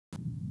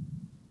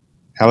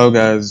Hello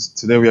guys,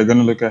 today we are going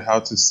to look at how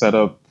to set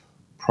up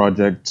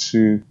project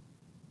 2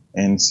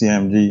 in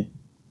CMG.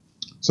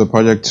 So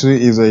project 2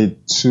 is a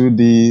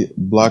 2D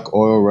black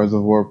oil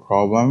reservoir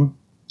problem.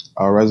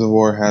 Our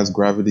reservoir has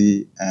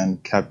gravity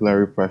and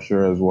capillary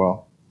pressure as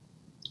well.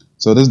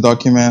 So this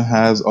document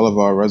has all of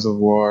our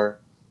reservoir,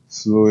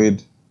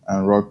 fluid,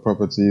 and rock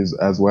properties,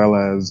 as well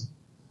as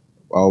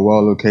our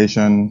well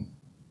location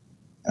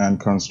and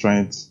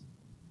constraints,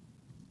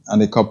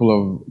 and a couple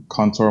of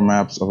contour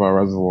maps of our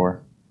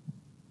reservoir.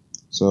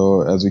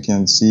 So as we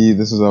can see,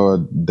 this is our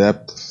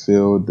depth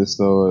field, this is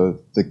our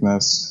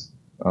thickness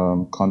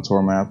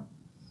contour map.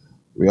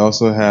 We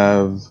also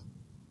have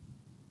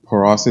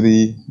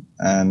porosity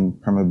and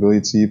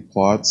permeability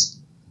plots.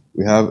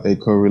 We have a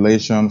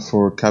correlation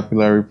for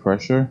capillary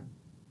pressure.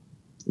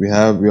 We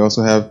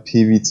also have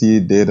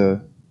PVT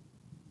data,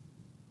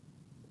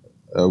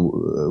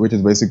 which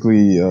is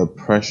basically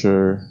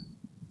pressure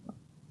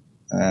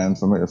and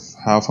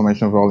how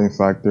formation volume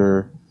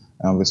factor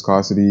and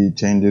viscosity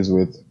changes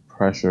with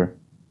pressure.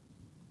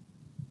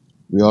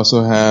 We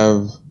also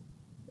have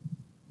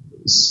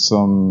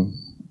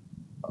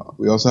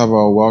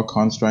our well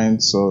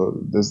constraints. So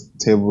this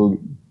table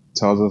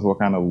tells us what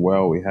kind of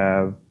well we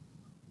have,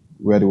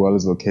 where the well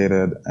is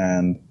located,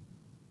 and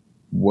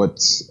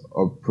what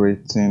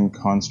operating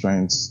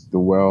constraints the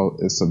well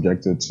is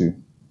subjected to.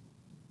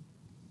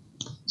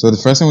 So the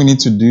first thing we need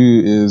to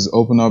do is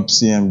open up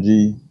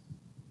CMG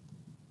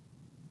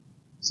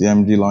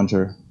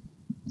launcher.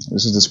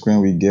 This is the screen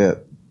we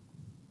get.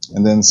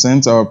 And then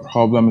since our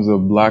problem is a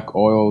black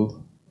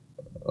oil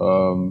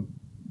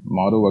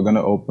model, we're going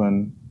to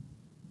open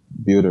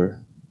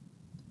Builder.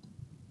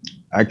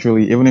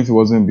 Actually, even if it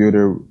wasn't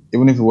Builder,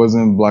 even if it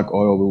wasn't black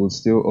oil, we would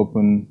still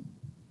open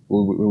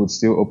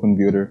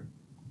Builder.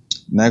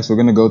 Next, we're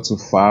going to go to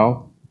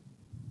File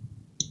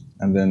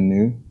and then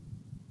New.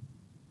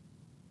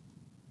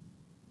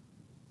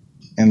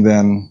 And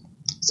then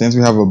since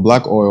we have a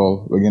black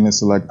oil, we're going to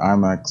select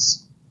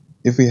IMAX.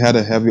 If we had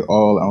a heavy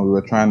oil and we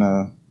were trying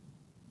to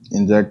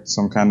inject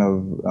some kind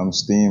of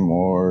steam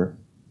or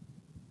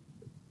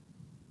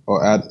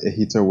add a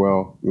heater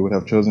well, we would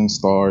have chosen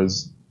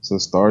STARS. So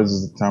STARS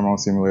is the thermal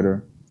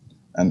simulator.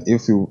 And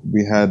if we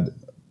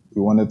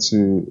wanted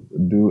to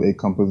do a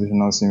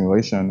compositional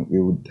simulation, we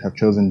would have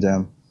chosen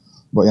GEM.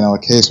 But in our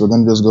case, we're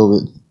going to just go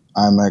with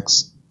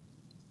IMAX.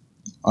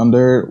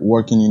 Under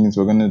working units,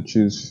 we're going to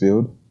choose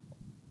field,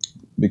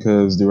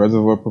 because the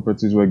reservoir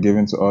properties were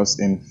given to us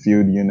in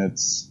field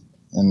units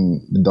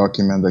in the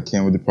document that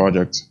came with the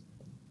project.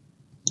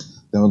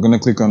 Then we're going to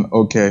click on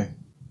OK,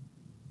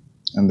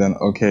 and then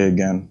OK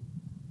again.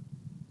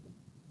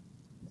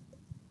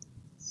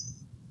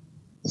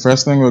 The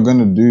first thing we're going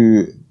to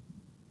do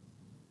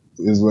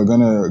is we're going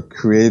to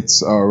create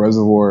our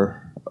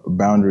reservoir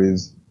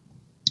boundaries.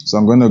 So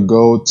I'm going to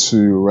go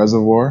to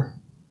Reservoir.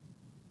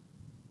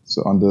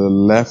 So on the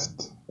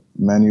left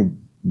menu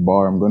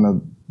bar, I'm going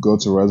to go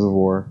to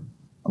Reservoir.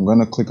 I'm going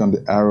to click on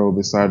the arrow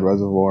beside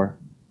Reservoir,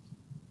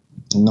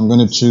 and I'm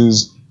going to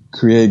choose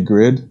Create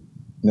Grid.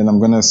 Then I'm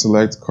going to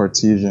select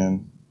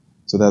Cartesian.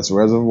 So that's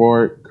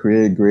Reservoir,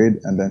 Create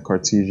Grid, and then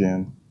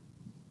Cartesian.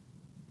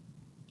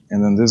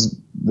 And then this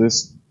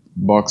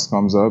box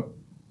comes up.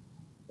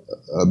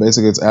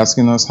 Basically, it's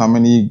asking us how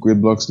many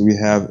grid blocks do we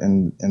have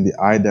in the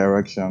I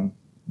direction.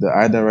 The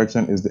I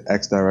direction is the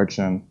X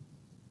direction.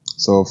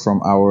 So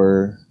from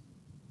our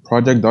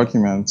project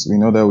documents, we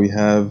know that we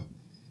have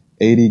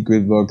 80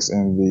 grid blocks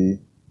in the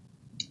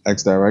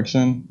X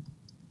direction,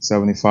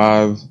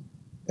 75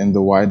 in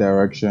the Y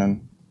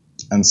direction.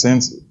 And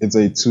since it's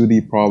a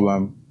 2D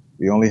problem,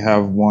 we only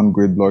have one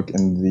grid block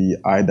in the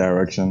I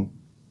direction.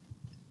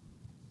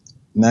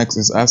 Next,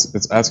 it's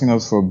asking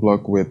us for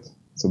block width.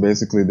 So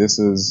basically, this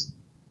is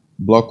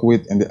block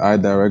width in the I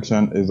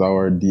direction is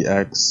our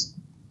dx.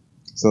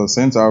 So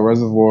since our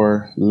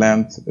reservoir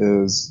length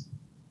is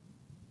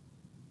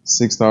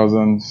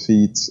 6,000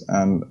 feet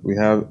and we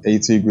have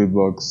 80 grid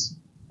blocks,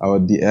 our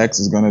dx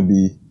is going to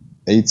be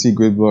 80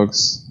 grid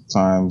blocks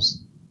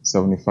times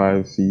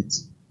 75 feet.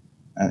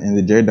 And in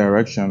the J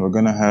direction, we're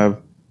going to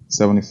have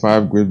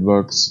 75 grid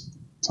blocks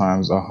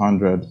times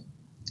 100,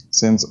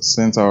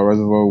 since our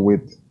reservoir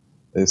width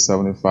is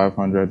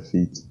 7,500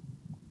 feet.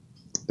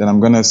 Then I'm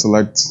going to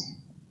select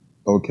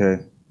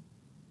OK.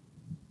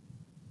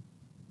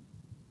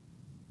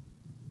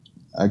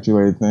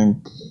 Actually, I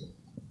think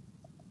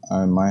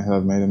I might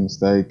have made a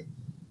mistake.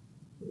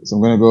 So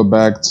I'm going to go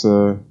back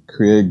to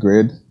Create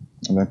Grid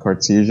and then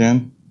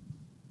Cartesian.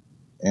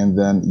 And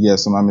then, yeah,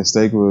 so my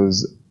mistake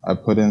was I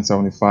put in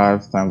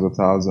 75 times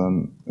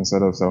 1,000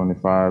 instead of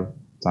 75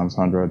 times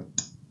 100.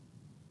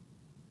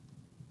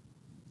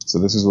 So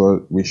this is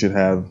what we should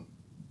have.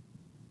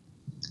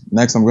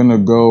 Next, I'm going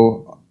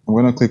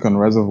to click on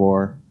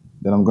Reservoir.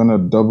 Then I'm going to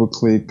double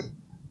click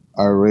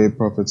Array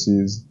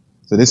Properties.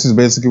 So this is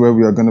basically where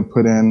we are going to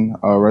put in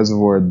our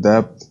reservoir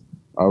depth,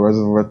 our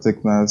reservoir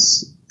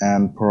thickness,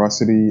 and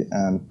porosity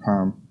and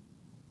perm.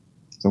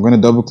 So I'm going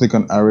to double click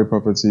on Array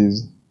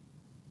Properties.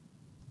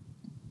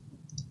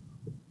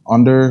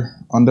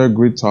 Under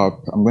grid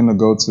top, I'm going to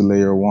go to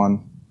layer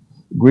 1.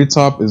 Grid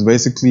top is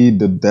basically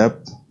the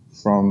depth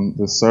from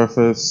the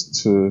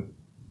surface to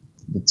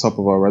the top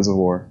of our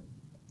reservoir.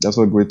 That's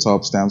what grid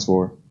top stands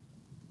for.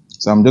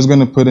 So I'm just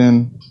going to put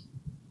in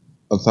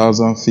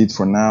 1,000 feet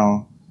for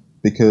now,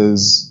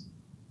 because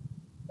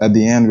at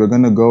the end we're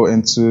going to go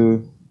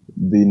into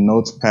the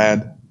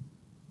notepad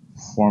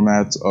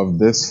format of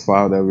this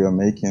file that we are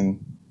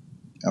making,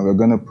 and we're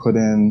going to put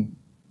in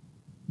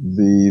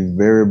the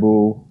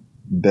variable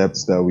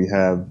depths that we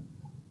have.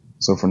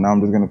 So for now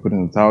I'm just going to put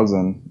in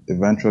 1,000.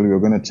 Eventually we're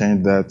going to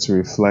change that to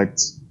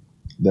reflect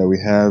that we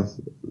have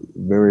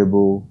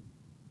variable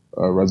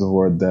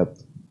reservoir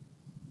depth.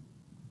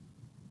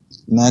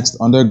 Next,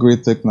 under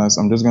grid thickness,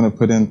 I'm just going to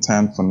put in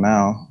 10 for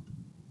now.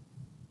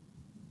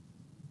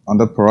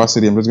 Under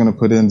porosity, I'm just going to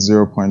put in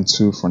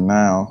 0.2 for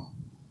now.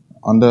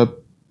 Under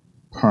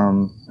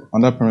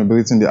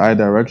permeability in the I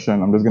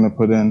direction, I'm just going to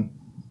put in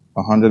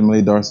 100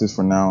 millidarcies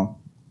for now.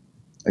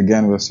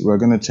 Again, we're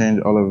going to change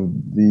all of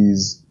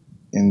these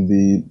in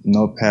the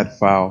notepad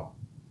file.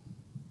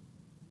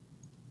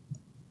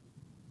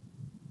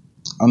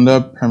 Under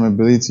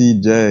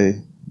permeability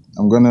J,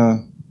 I'm going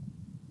to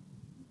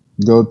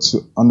go to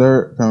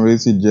under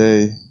permeability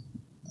J,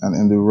 and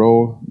in the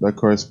row that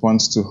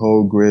corresponds to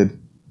whole grid,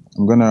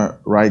 I'm going to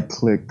right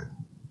click,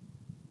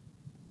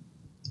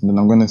 and then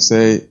I'm going to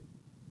say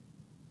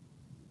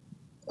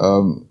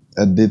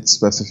edit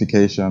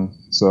specification.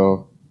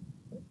 So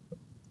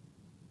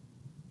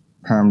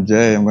perm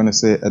J, I'm going to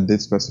say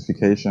edit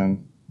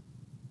specification,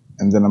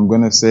 and then I'm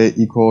going to say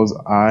equals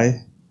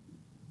I.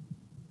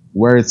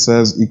 Where it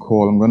says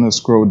equal, I'm going to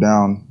scroll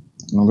down,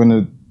 and I'm going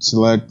to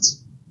select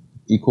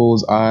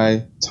equals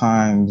I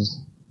times,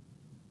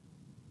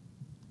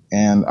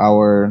 and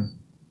our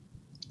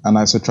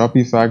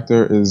anisotropy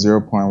factor is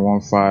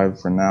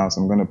 0.15 for now,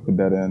 so I'm going to put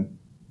that in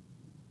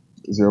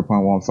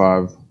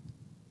 0.15,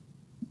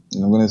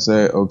 and I'm going to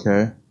say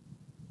OK,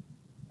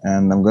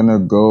 and I'm going to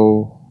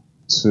go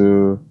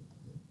to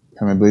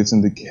permeability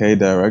in the K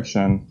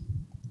direction.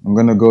 I'm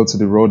going to go to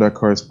the row that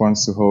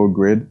corresponds to whole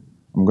grid.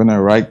 I'm going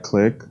to right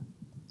click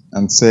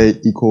and say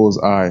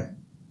equals I,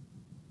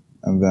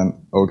 and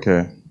then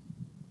OK.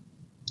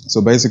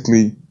 So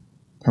basically,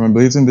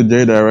 permeability in the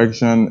J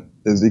direction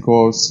is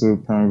equals to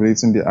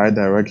permeability in the I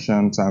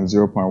direction times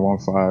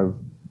 0.15,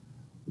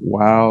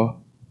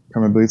 while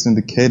permeability in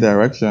the K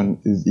direction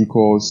is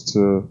equals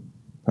to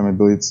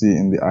permeability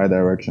in the I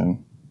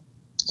direction.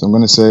 So I'm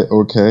going to say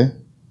OK,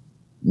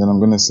 then I'm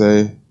going to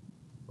say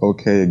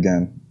OK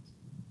again.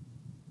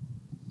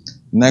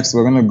 Next,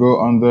 we're going to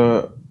go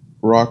under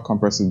rock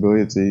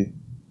compressibility.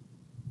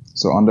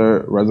 So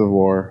under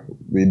reservoir,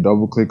 we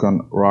double click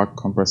on rock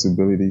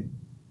compressibility.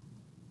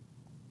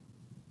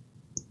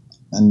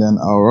 And then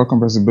our rock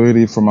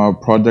compressibility from our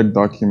project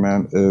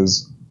document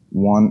is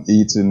 1e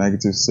to the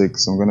negative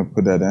 6. So I'm going to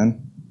put that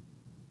in,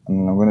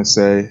 and I'm going to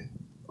say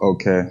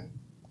OK.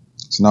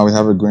 So now we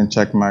have a green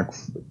check mark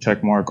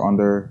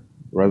under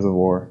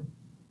reservoir.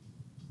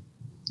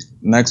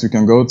 Next, we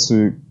can go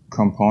to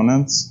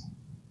components.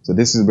 So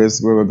this is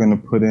basically where we're going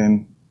to put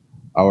in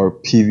our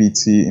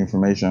PVT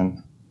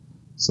information.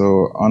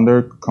 So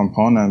under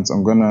components,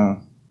 I'm going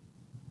to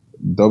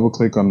double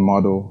click on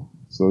model.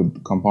 So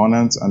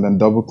components, and then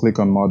double click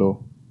on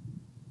model.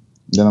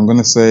 Then I'm going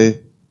to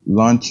say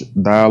launch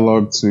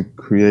dialog to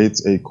create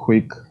a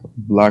quick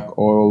black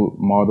oil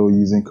model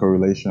using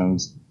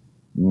correlations.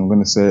 And I'm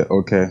going to say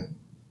OK.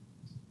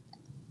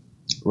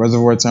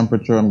 Reservoir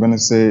temperature, I'm going to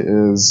say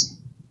is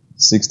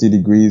 60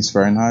 degrees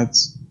Fahrenheit.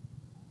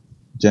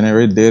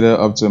 Generate data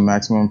up to a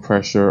maximum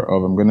pressure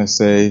of, I'm going to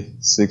say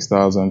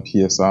 6,000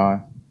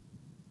 psi.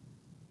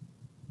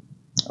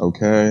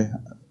 Okay.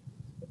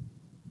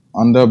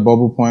 Under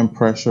bubble point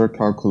pressure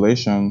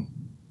calculation,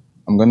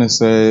 I'm going to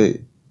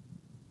say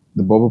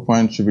the bubble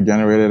point should be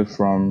generated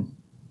from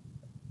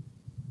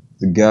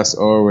the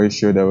gas-oil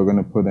ratio that we're going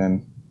to put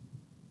in.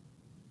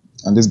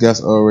 And this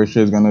gas-oil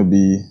ratio is going to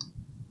be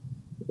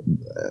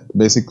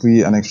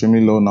basically an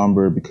extremely low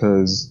number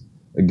because,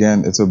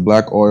 again, it's a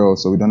black oil,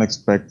 so we don't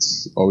expect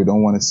or we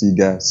don't want to see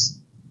gas.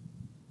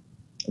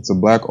 It's a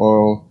black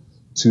oil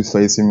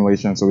two-phase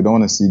simulation, so we don't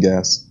want to see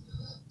gas.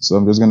 So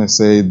I'm just going to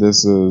say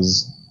this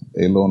is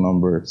a low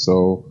number,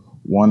 so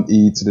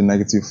 1e to the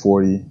negative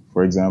 40,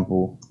 for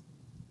example.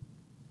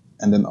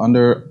 And then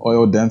under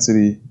oil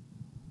density,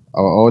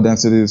 our oil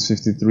density is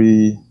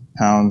 53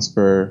 pounds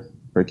per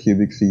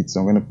cubic feet, so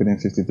I'm going to put in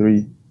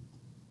 53.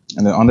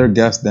 And then under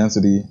gas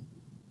density,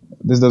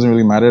 this doesn't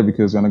really matter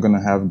because we're not going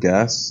to have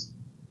gas,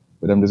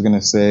 but I'm just going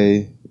to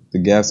say the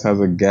gas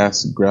has a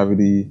gas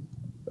gravity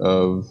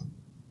of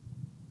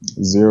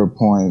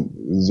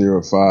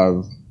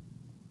 0.05.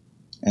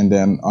 And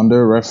then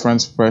under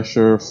reference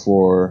pressure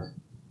for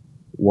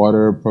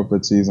water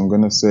properties, I'm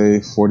going to say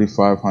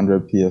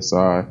 4,500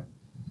 psi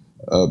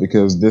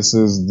because this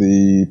is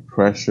the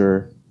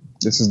pressure,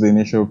 this is the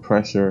initial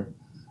pressure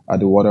at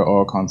the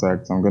water-oil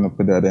contact. I'm going to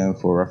put that in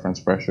for reference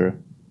pressure.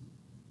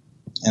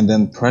 And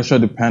then pressure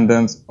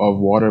dependence of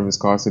water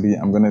viscosity,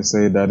 I'm going to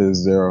say that is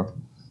 0.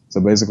 So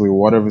basically,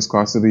 water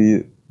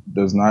viscosity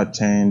does not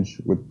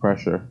change with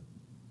pressure.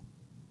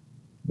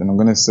 Then I'm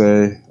going to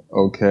say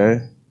OK.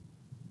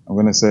 I'm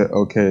going to say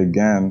OK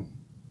again.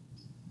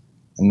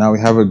 And now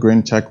we have a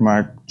green check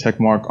mark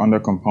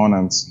under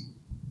components.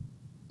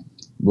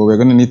 But we're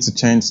going to need to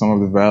change some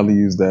of the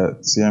values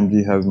that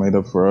CMG has made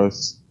up for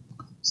us.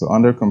 So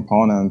under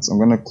components, I'm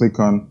going to click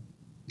on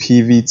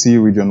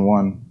PVT region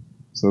 1.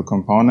 So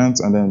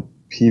components and then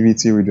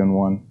PVT region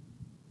 1.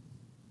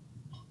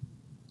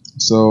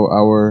 So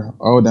our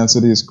oil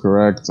density is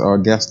correct. Our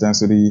gas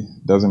density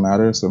doesn't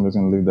matter, so I'm just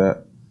going to leave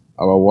that.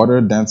 Our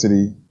water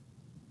density,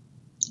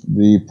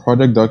 the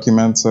project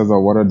document says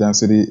our water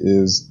density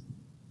is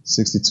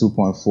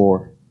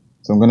 62.4.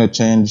 So I'm going to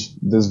change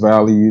this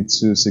value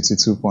to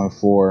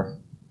 62.4.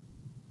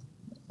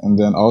 And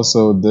then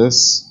also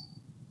this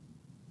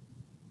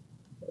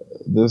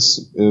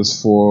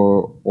is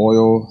for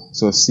oil.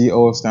 So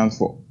CO stands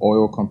for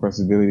oil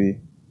compressibility.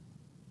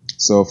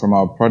 So from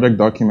our project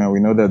document, we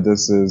know that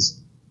this is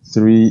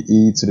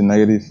 3e to the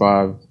negative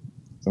 5.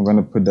 So I'm going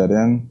to put that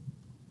in.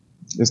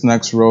 This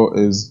next row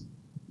is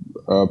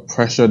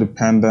pressure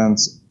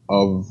dependence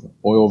of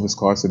oil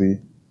viscosity.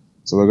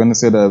 So we're going to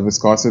say that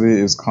viscosity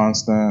is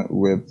constant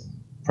with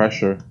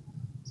pressure.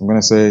 So I'm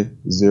going to say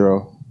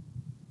 0.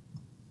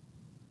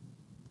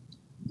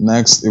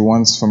 Next, it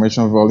wants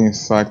formation volume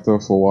factor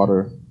for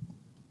water.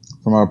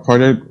 From our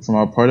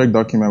project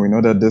document, we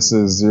know that this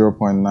is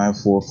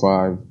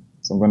 0.945.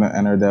 So I'm going to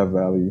enter that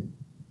value,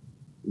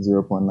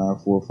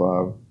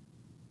 0.945.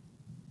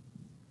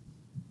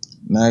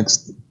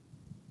 Next,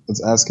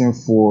 it's asking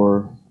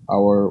for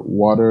our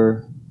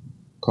water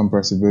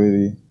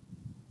compressibility.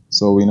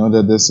 So we know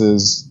that this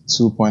is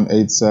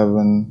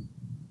 2.87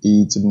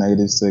 e to the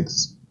negative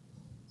 6.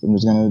 So I'm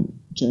just going to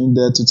change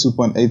that to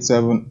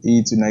 2.87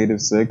 e to negative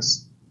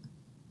 6.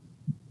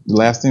 The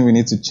last thing we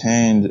need to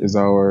change is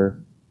our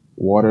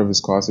water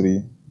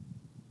viscosity.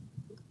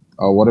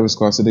 Our water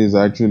viscosity is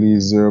actually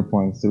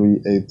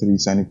 0.383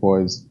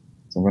 centipoise.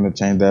 So I'm going to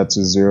change that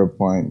to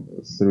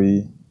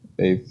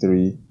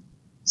 0.383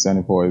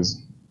 centipoise.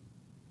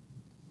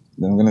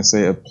 Then I'm going to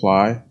say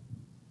apply.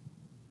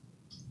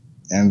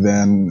 And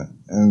then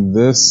on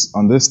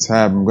this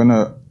tab, I'm going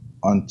to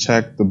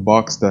uncheck the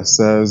box that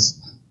says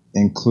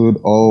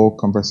include oil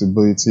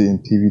compressibility in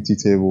PVT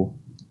table.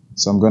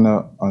 So I'm going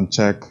to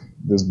uncheck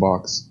this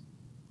box.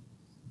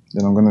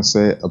 Then I'm going to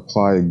say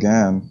apply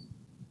again.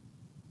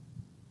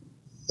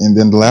 And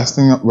then the last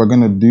thing we're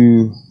going to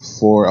do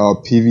for our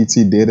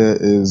PVT data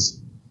is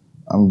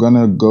I'm going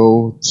to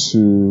go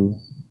to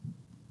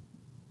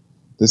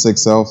this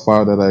Excel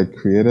file that I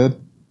created.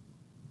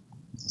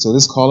 So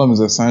this column is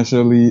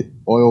essentially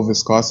oil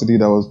viscosity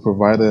that was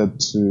provided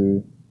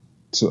to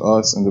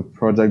us in the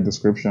project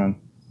description.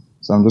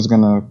 So I'm just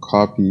going to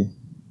copy.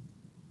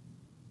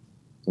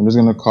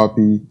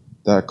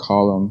 That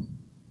column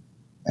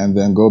and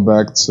then go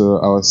back to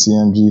our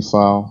CMG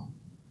file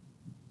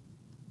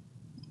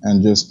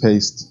and just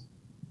paste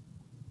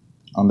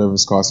under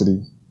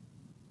viscosity.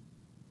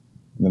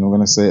 Then I'm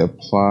going to say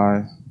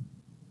apply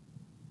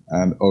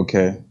and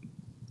OK.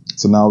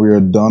 So now we are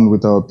done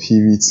with our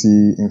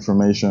PVT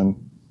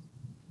information.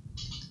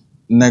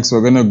 Next,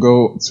 we're going to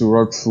go to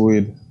rock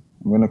fluid.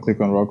 I'm going to click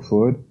on rock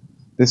fluid.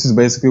 This is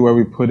basically where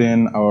we put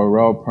in our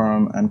rel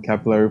perm and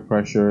capillary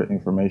pressure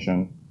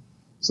information.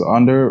 So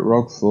under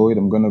rock fluid,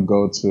 I'm going to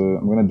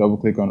double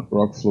click on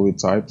rock fluid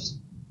types.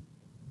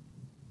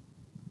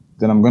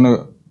 Then I'm going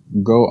to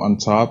go on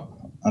top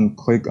and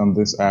click on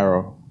this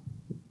arrow.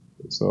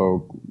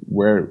 So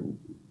where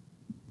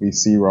we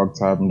see rock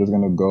type, I'm just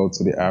going to go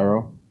to the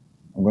arrow.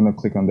 I'm going to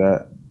click on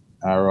that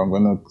arrow. I'm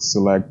going to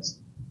select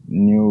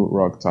new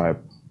rock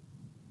type.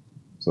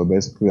 So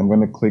basically, I'm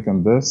going to click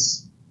on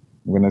this.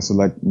 I'm going to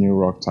select new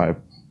rock type.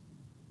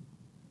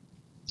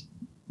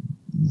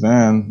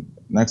 Then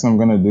next I'm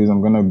going to do is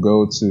I'm going to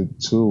go to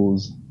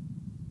tools.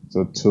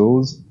 So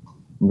tools,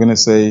 I'm going to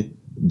say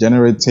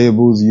generate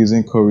tables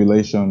using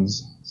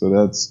correlations. So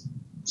that's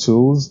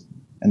tools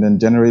and then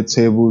generate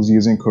tables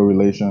using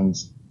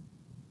correlations.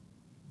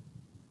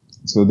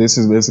 So this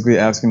is basically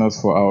asking us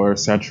for our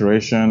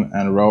saturation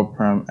and rel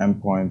perm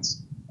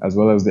endpoints as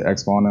well as the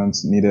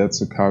exponents needed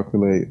to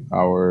calculate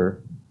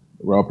our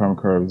rel perm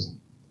curves.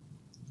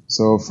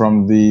 So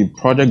from the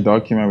project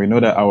document, we know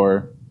that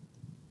our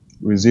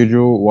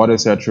residual water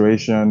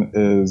saturation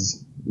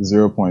is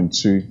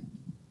 0.2.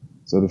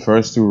 So the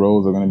first two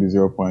rows are going to be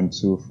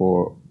 0.2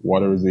 for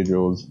water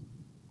residuals.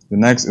 The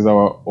next is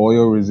our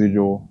oil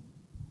residual,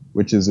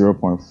 which is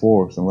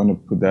 0.4. So I'm going to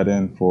put that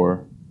in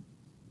for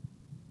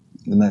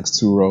the next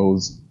two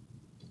rows.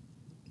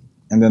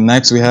 And then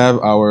next we have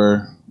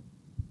our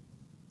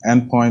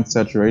endpoint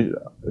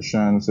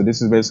saturation. So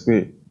this is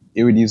basically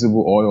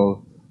irreducible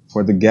oil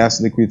for the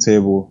gas liquid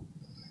table.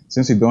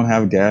 Since we don't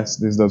have gas,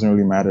 this doesn't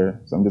really matter.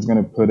 So I'm just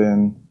going to put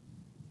in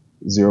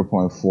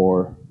 0.4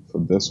 for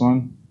this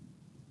one.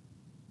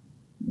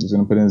 I'm just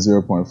going to put in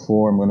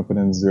 0.4. I'm going to put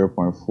in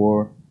 0.4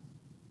 for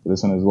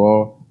this one as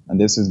well. And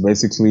this is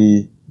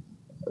basically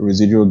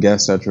residual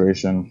gas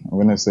saturation. I'm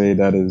going to say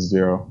that is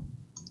 0.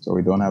 So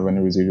we don't have any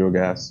residual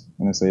gas.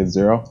 I'm going to say it's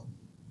 0.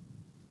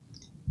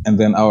 And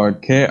then our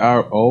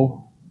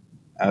KRO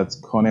at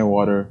Kone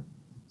water,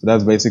 so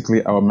that's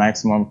basically our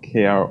maximum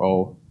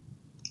KRO.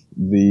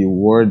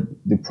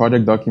 The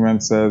project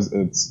document says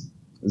it's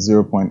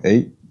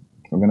 0.8.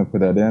 We're going to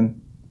put that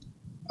in.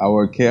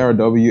 Our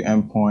KRW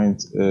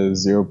endpoint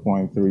is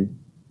 0.3.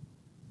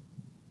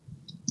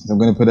 So I'm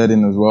going to put that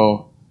in as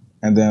well.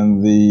 And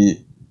then the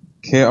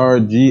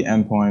KRG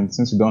endpoint,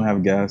 since we don't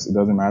have gas, it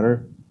doesn't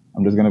matter.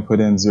 I'm just going to put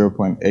in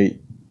 0.8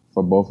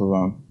 for both of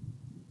them.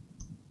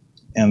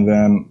 And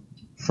then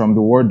from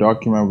the Word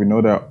document, we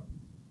know that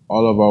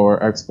all of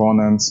our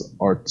exponents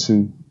are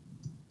 2.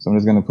 So I'm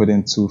just going to put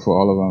in 2 for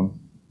all of them.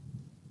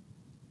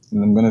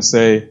 And I'm going to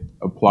say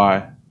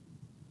apply,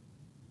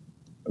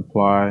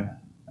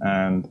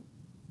 and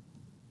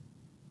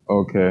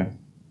OK.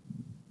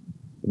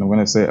 And I'm going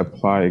to say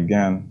apply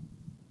again.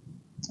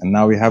 And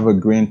now we have a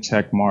green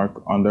check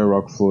mark under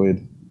rock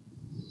fluid.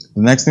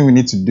 The next thing we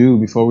need to do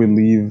before we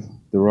leave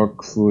the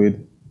rock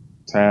fluid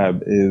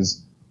tab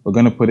is we're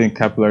going to put in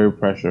capillary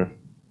pressure.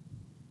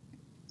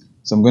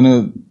 So I'm going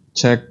to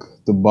check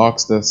the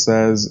box that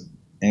says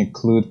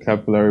include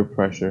capillary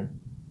pressure.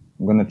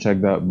 I'm going to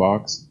check that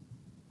box.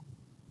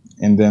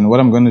 And then what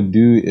I'm going to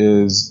do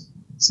is,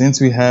 since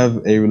we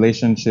have a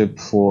relationship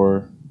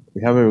for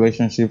capillary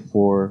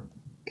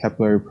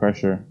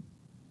pressure,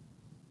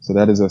 so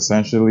that is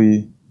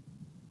essentially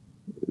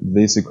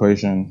this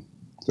equation.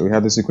 So we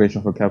have this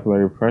equation for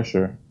capillary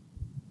pressure.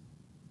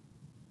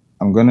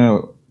 I'm going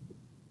to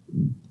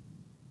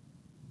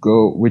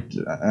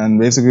and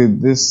basically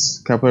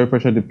this capillary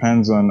pressure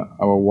depends on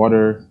our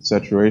water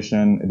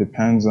saturation. It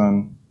depends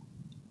on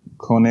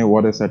Kone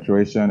water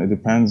saturation. It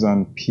depends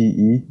on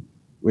PE,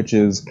 which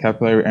is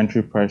capillary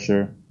entry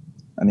pressure,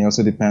 and it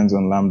also depends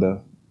on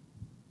lambda.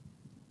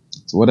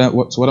 So what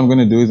I'm going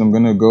to do is I'm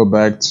going to go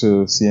back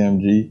to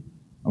CMG.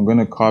 I'm going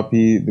to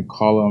copy the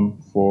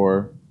column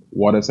for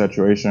water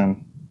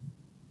saturation.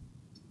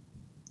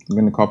 I'm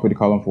going to copy the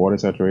column for water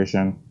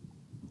saturation.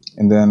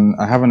 And then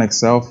I have an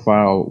Excel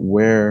file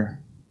where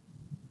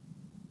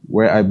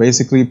I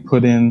basically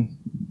put in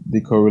the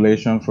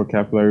correlation for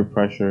capillary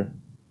pressure.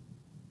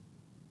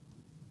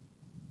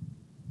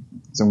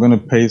 So I'm going to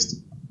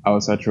paste our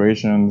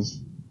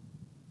saturations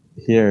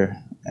here.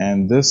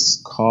 And this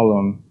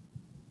column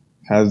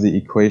has the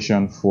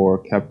equation for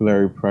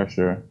capillary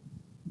pressure,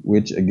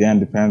 which again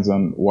depends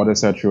on water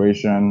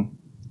saturation,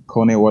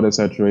 Kone water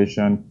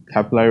saturation,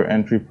 capillary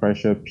entry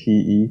pressure,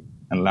 PE,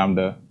 and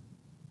lambda.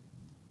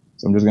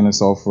 So I'm just going to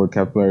solve for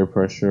capillary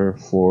pressure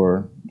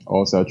for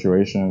all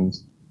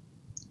saturations.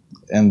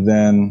 And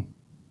then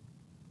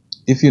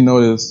if you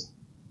notice,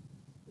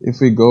 if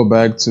we go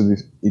back to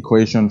the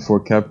equation for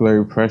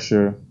capillary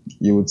pressure,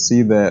 you would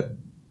see that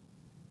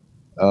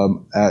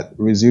at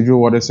residual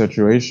water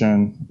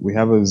saturation, we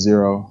have a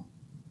 0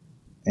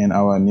 in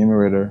our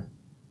numerator.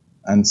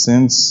 And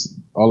since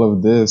all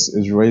of this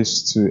is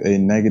raised to a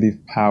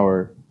negative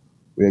power,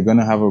 we are going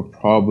to have a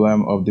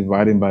problem of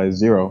dividing by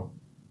 0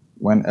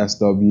 when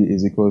SW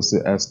is equal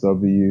to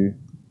SW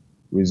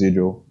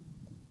residual.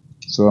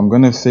 So I'm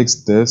going to fix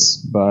this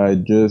by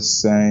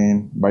just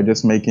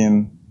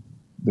making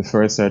the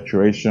first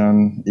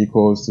saturation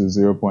equals to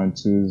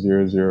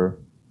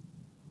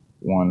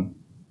 0.2001.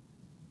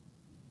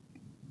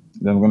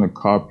 Then I'm going to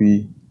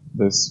copy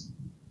this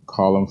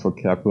column for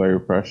capillary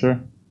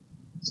pressure.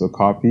 So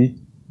copy,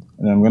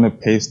 and I'm going to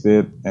paste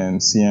it in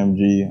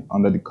CMG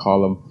under the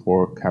column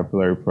for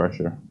capillary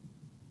pressure.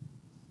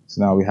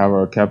 So now we have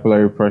our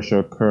capillary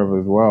pressure curve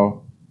as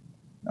well,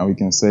 and we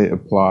can say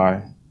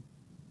apply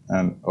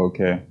and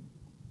OK.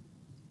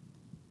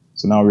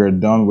 So now we are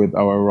done with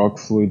our rock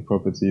fluid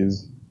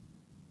properties.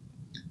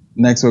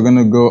 Next, we're going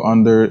to go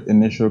under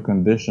initial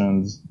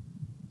conditions.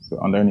 So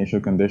under initial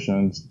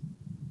conditions,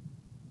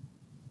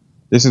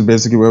 this is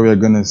basically where we are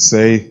going to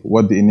say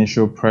what the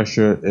initial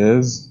pressure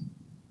is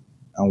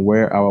and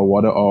where our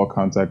water-oil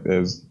contact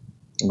is.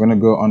 I'm going to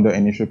go under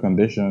initial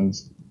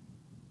conditions,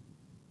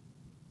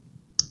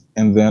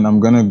 and then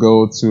I'm going to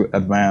go to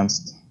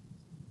advanced.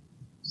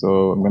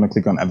 So I'm going to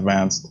click on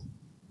advanced,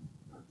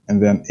 and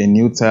then a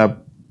new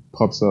tab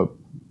pops up.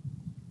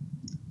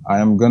 I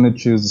am going to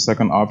choose the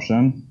second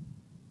option.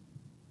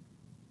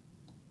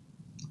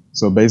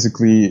 So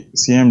basically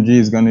CMG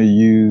is going to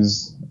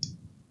use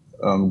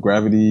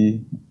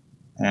gravity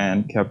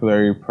and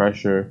capillary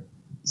pressure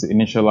to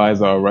initialize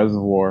our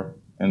reservoir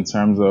in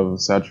terms of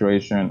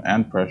saturation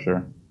and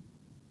pressure.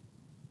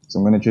 So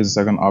I'm going to choose the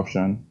second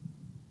option.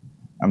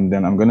 And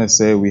then I'm going to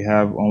say we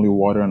have only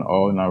water and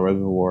oil in our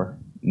reservoir,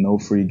 no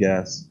free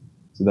gas.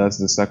 So that's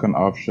the second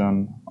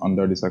option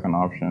under the second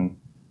option.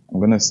 I'm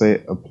going to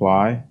say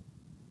apply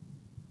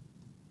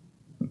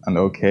and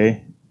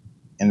OK.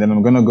 And then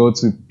I'm going to go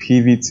to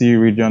PVT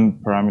region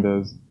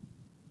parameters.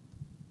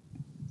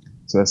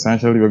 So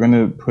essentially we're going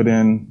to put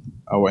in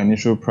our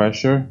initial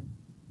pressure,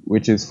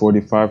 which is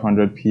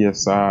 4,500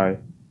 psi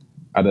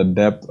at a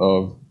depth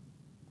of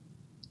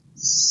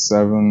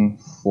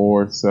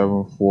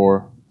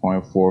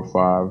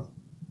 7474.45.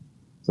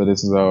 So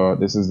this is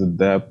the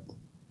depth,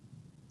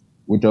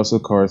 which also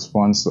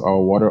corresponds to our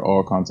water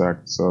oil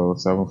contact, so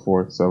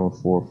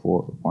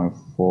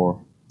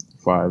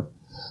 74744.45.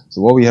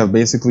 So what we have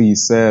basically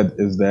said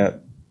is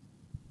that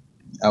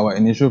our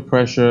initial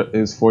pressure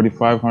is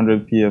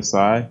 4,500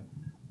 psi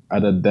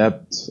at a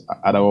depth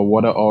at our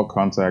water oil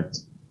contact,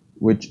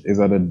 which is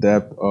at a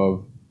depth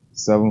of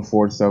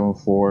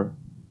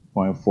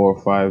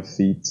 7474.45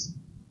 feet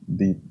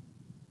deep.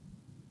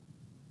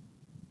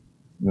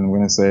 Then I'm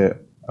going to say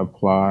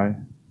apply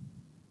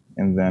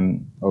and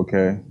then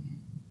OK.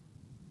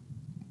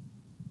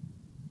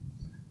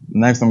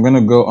 Next, I'm going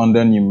to go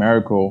under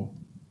numerical.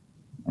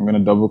 I'm going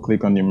to double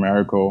click on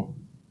numerical.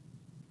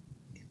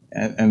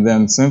 And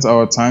then since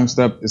our time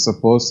step is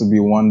supposed to be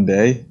 1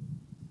 day,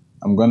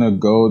 I'm going to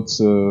go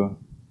to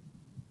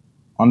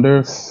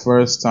under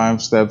first time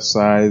step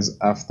size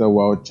after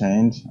well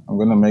change. I'm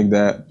going to make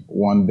that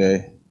 1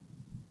 day.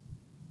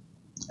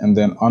 And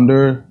then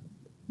under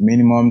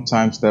minimum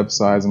time step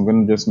size, I'm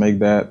going to just make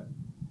that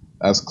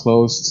as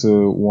close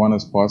to 1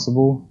 as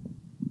possible,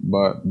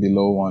 but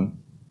below 1.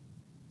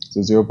 So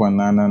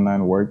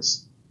 0.999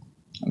 works.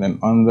 And then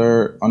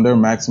under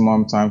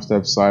maximum time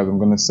step size, I'm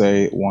going to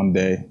say 1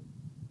 day.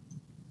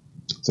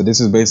 So this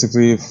is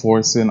basically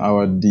forcing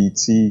our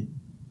DT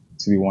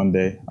to be 1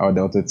 day, our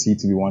delta T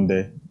to be 1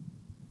 day.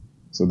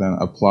 So then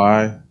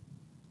apply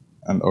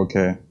and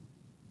OK.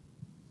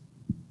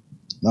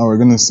 Now we're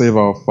going to save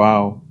our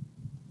file.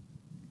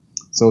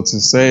 So to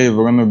save,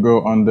 we're going to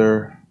go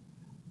under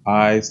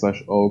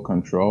I/O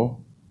control.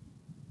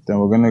 Then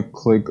we're going to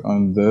click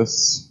on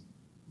this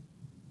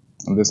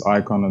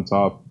icon on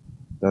top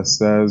that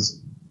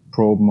says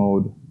probe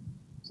mode.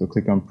 So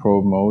click on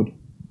probe mode.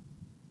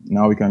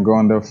 Now we can go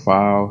under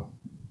file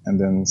and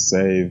then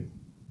save.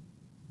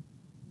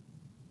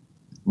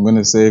 I'm going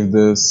to save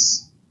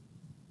this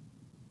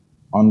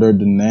under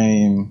the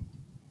name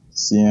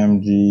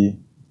CMG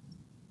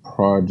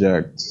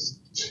Project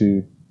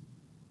 2.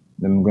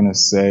 Then I'm going to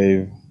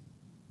save.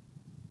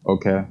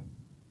 OK.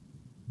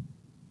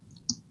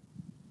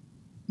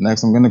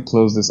 Next, I'm going to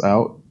close this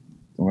out.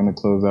 I'm going to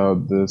close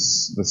out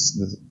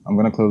I'm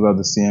going to close out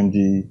the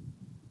CMG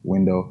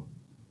window.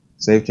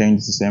 Save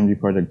changes to CMG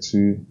Project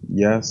 2.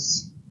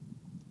 Yes.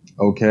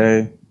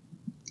 OK.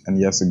 And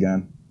yes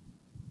again.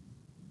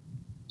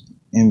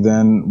 And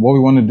then what we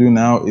want to do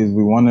now is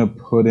we want to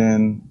put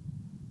in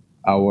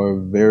our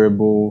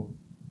variable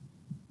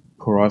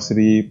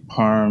porosity,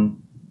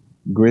 perm,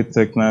 grid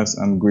thickness,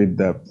 and grid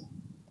depth.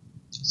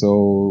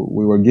 So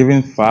we were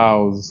given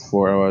files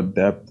for our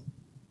depth,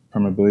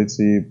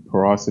 permeability,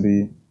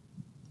 porosity,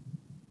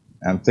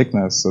 and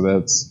thickness. So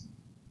that's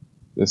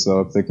this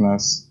our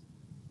thickness.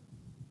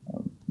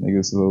 Make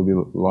this a little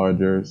bit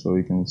larger so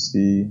you can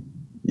see.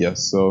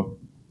 Yes, so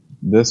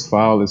this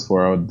file is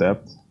for our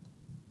depth.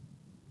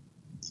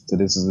 So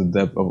this is the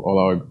depth of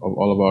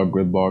all of our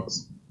grid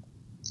blocks.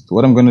 So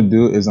what I'm going to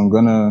do is I'm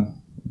going to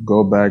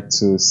go back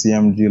to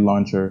CMG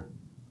launcher.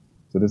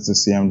 So this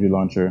is the CMG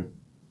launcher.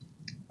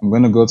 I'm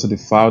going to go to the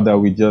file that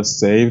we just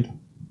saved.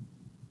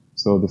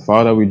 So the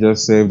file that we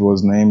just saved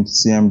was named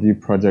CMG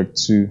Project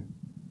 2,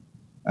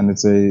 and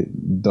it's a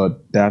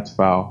 .dat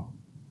file.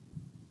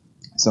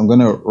 So I'm going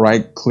to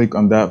right click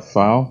on that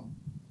file,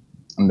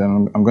 and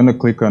then I'm going to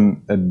click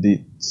on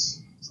edit.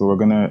 So we're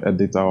going to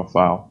edit our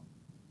file.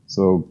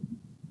 So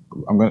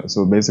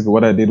basically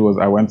what I did was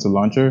I went to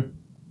launcher,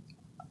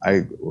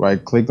 I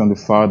right clicked on the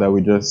file that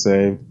we just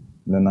saved,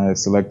 then I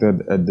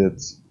selected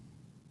edit.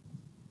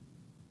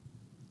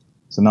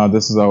 So now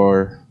this is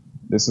all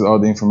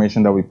the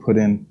information that we put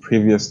in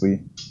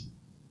previously.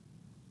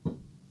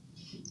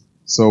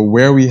 So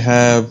where we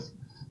have,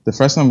 the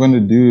first thing I'm going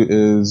to do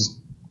is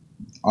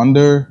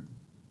under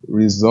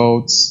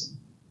results,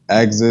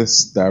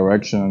 axis,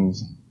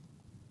 directions,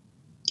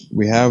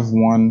 we have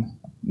 1,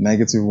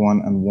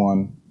 -1, and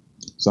 1.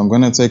 So I'm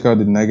going to take out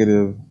the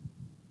negative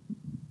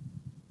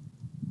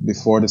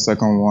before the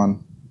second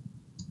one.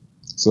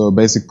 So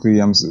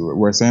basically,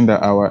 we're saying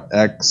that our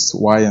X,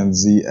 Y, and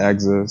Z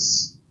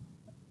axis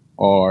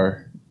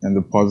are in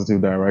the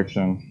positive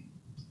direction.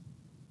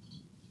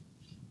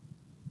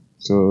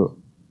 So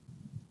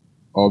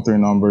all 3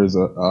 numbers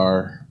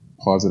are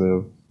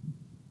positive.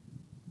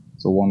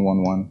 So 1,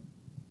 1, 1.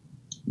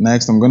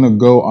 Next, I'm going to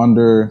go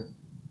under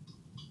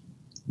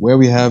where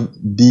we have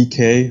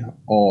DK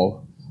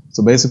all.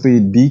 So basically,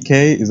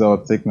 DK is our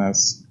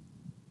thickness.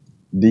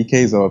 DK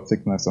is our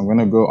thickness. I'm going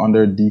to go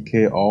under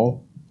DK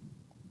all.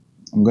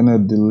 I'm going to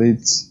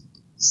delete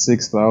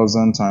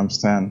 6,000 times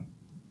 10.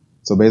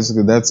 So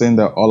basically, that's saying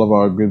that all of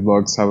our grid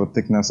blocks have a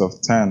thickness of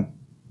 10,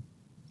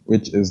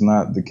 which is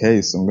not the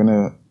case. I'm going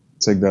to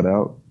take that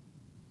out.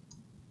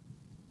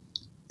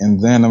 And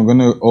then I'm going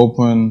to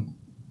open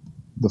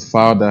the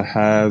file that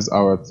has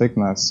our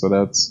thickness. So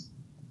that's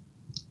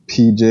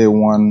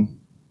PJ1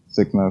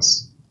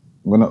 thickness.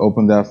 I'm going to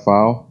open that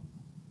file.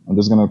 I'm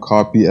just going to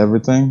copy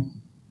everything.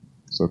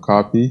 So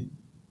copy.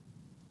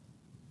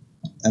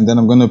 And then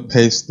I'm going to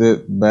paste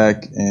it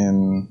back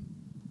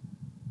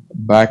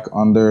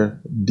under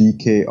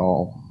DK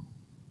all.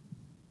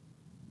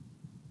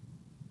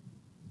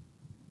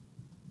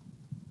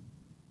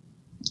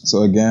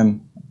 So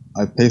again,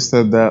 I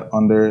pasted that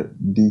under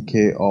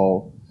dk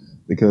all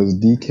because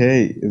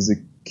dk is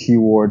the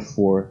keyword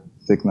for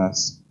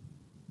thickness.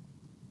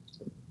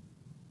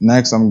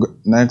 Next, I'm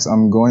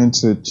going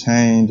to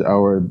change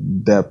our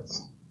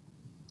depth.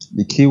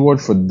 The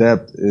keyword for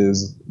depth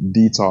is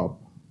dtop.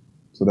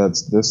 So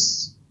that's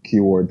this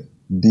keyword,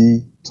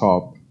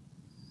 dtop.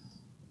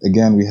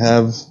 Again, we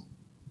have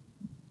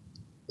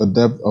a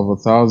depth of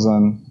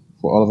 1,000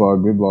 for all of our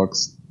grid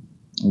blocks.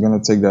 I'm going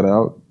to take that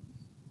out.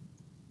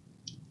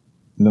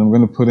 And then I'm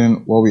going to put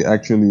in what we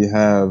actually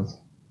have,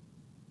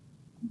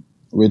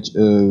 which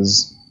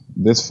is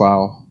this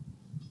file,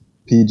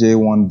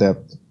 pj1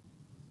 depth.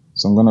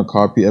 So I'm going to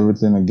copy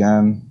everything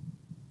again.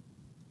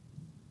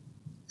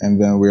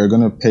 And then we are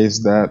going to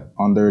paste that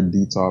under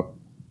dtop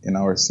in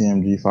our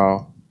CMG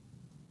file.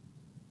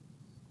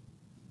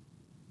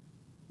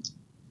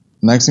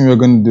 Next thing we're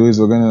going to do is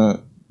we're going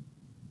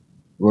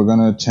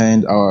to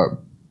change our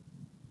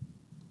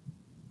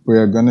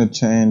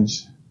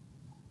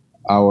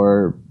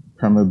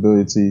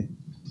permeability.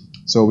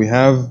 So we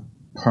have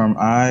perm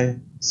I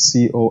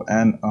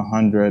con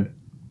 100,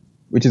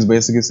 which is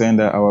basically saying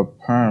that our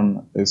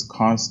perm is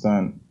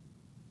constant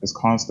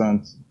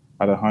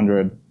at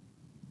 100.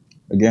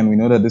 Again, we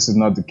know that this is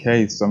not the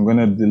case, so I'm going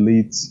to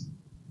delete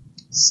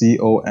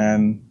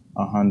con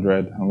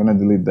 100. I'm going to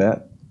delete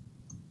that.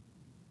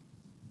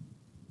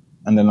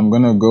 And then I'm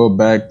going to go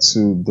back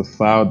to the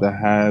file that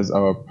has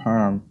our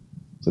perm.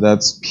 So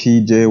that's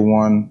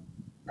pj1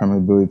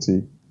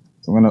 permeability.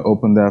 So I'm going to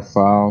open that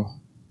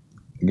file.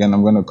 Again,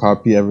 I'm going to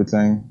copy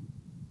everything.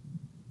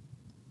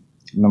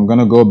 And I'm going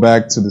to go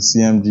back to the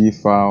CMG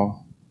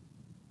file,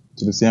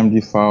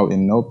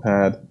 in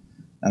Notepad,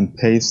 and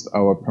paste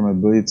our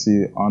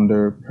permeability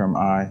under perm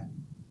I.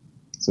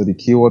 So the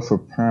keyword for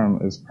perm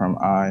is perm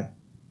I.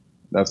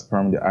 That's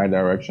perm the I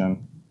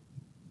direction.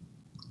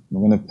 I'm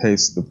going to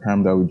paste the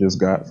perm that we just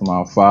got from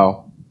our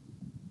file.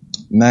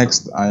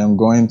 Next, I am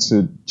going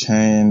to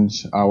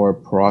change our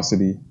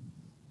porosity.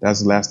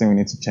 That's the last thing we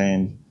need to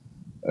change.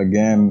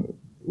 Again,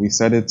 we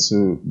set it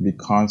to be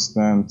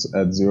constant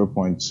at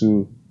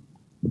 0.2,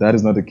 but that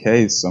is not the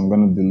case, so I'm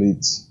going to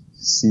delete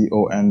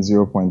con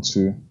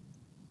 0.2.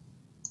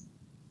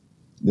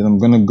 Then I'm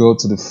going to go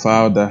to the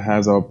file that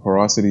has our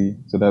porosity,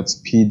 so that's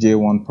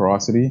pj1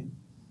 porosity.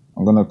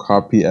 I'm going to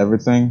copy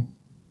everything.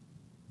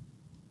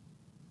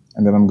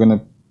 And then I'm going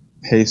to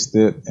paste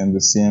it in the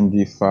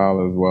CMG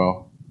file as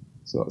well.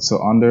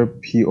 So under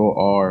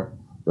POR,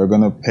 we're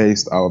going to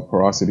paste our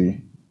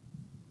porosity.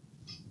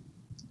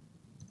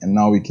 And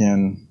now we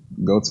can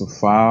go to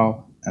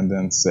File and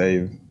then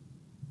Save.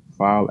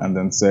 File and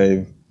then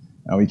Save.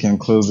 And we can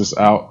close this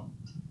out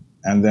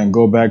and then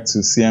go back to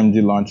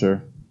CMG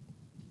Launcher.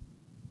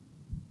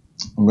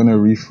 I'm going to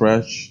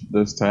refresh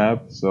this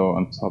tab. So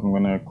on top, I'm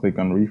going to click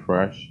on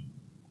Refresh.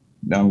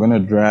 Then I'm going to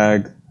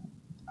drag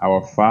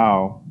our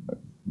file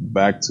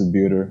back to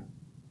Builder.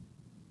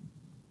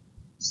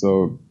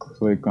 So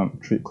click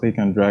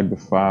and drag the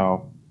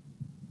file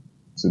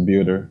to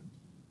Builder.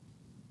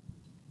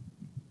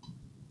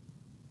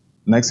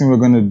 Next thing we're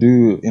going to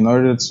do, in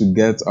order to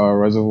get our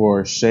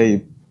reservoir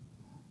shape,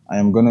 I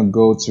am going to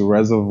go to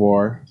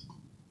Reservoir.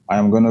 I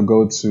am going to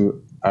go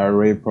to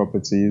Array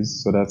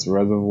Properties. So that's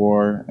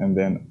Reservoir and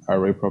then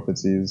Array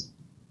Properties.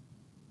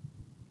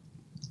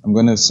 I'm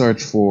going to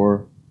search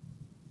for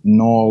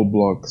null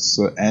blocks,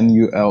 so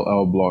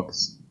NULL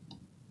blocks.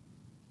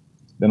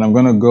 Then I'm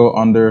going to go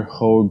under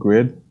whole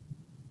grid.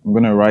 I'm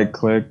going to right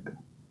click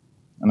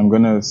and I'm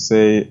going to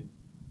say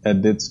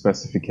edit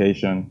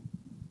specification.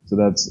 So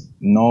that's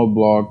null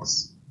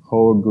blocks,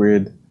 whole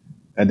grid,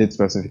 edit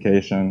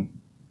specification.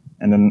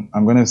 And then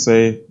I'm going to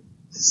say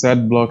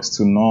set blocks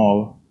to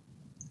null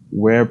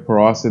where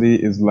porosity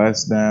is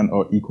less than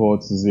or equal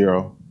to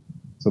 0.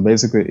 So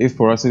basically, if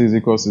porosity is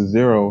equal to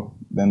 0,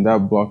 then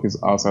that block is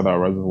outside our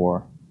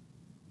reservoir.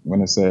 I'm going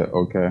to say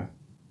OK,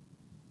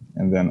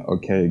 and then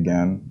OK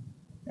again,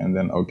 and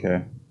then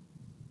OK.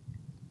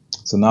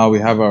 So now we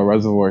have our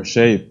reservoir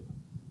shape,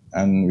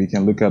 and we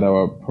can look at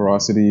our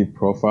porosity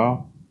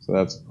profile. So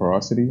that's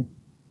porosity.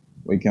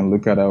 We can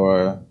look at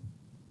our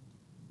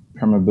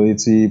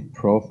permeability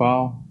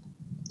profile.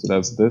 So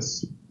that's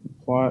this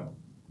plot.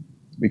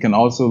 We can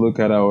also look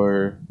at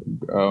our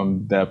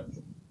depth.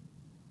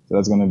 So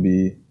that's going to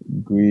be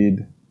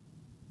grid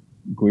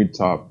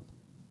top.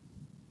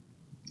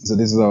 So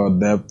this is our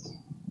depth.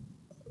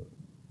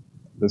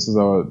 This is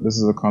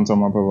a contour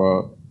map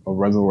of a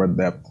reservoir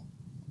depth.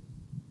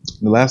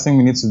 The last thing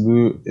we need to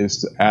do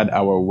is to add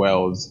our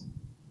wells.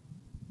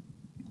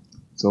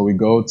 So we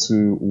go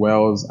to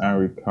wells and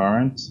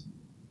recurrent.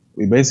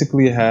 We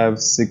basically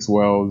have 6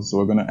 wells, so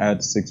we're going to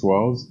add 6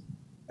 wells.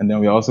 And then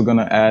we're also going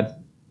to add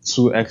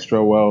 2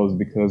 extra wells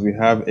because we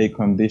have a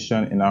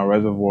condition in our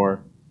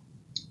reservoir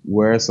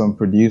where some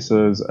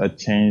producers are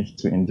changed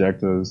to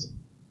injectors.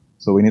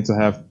 So we need to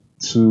have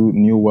 2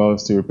 new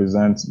wells to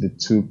represent the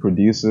 2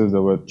 producers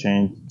that were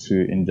changed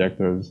to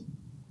injectors.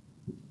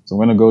 So I'm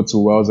going to go to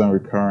wells and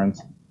recurrent.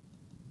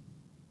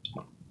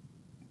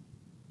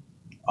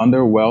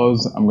 Under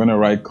wells, I'm going to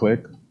right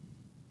click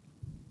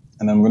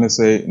and I'm going to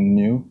say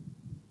new.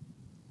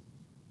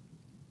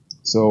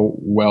 So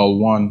well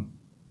 1.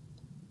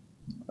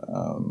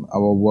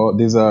 Our well,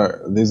 these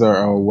are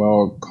our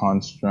well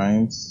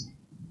constraints.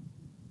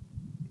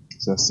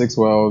 So 6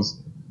 wells.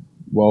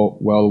 Well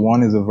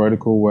 1 is a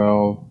vertical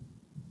well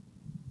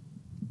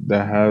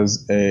that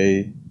has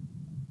a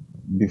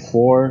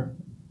before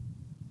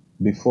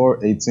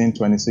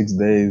 1826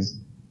 days,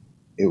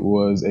 it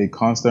was a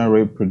constant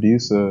rate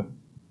producer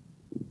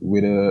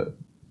with a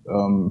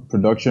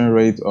production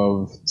rate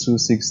of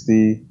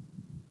 260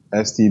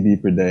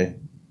 STB per day.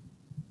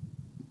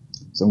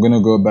 So I'm going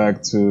to go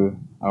back to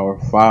our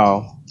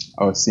file,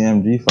 our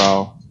CMG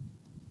file,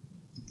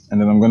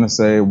 and then I'm going to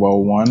say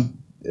well 1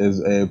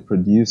 is a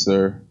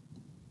producer.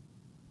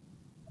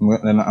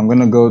 And I'm going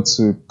to go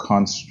to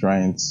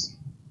constraints.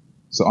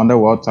 So under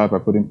well type, I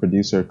put in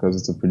producer because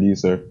it's a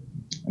producer.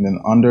 And then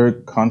under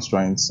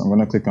constraints, I'm going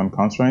to click on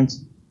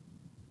constraints.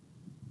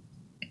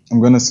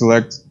 I'm going to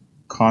select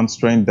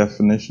constraint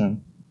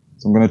definition.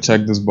 So I'm going to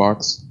check this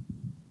box.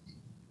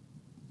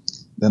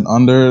 Then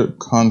under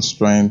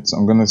constraints,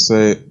 I'm going to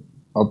say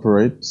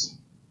operate.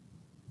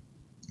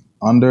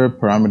 Under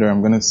parameter,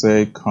 I'm going to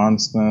say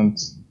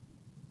constant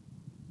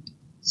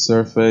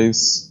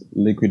surface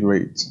liquid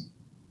rate.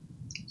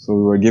 So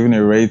we were given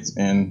a rate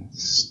in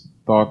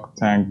stock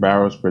tank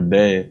barrels per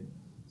day.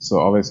 So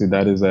obviously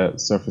that is at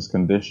surface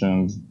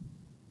conditions.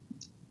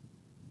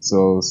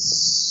 So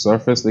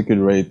surface liquid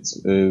rate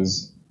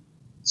is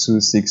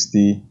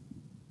 260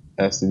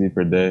 STB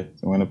per day.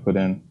 So I'm going to put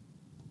in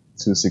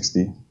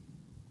 260.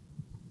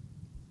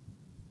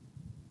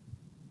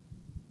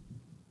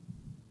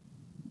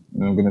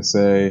 And I'm going to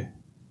say,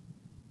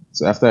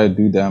 so after I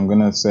do that, I'm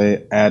going to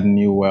say add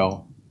new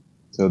well.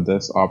 So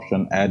this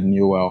option, add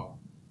new well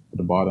at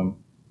the bottom.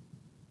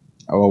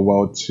 Our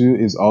well 2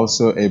 is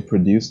also a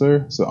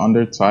producer. So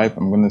under type,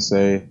 I'm going to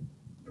say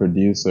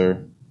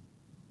producer.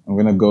 I'm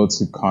going to go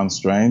to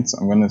constraints.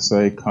 I'm going to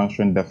say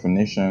constraint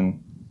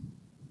definition.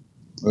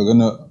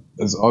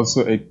 It's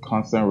also a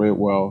constant rate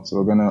well. So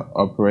we're going to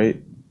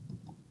operate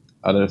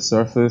at a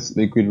surface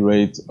liquid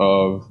rate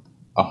of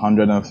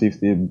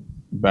 150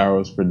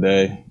 barrels per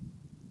day.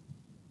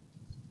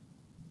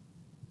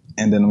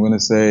 And then I'm going to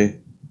say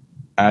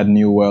add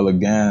new well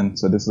again.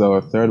 So this is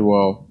our third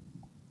well,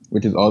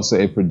 which is also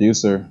a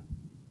producer.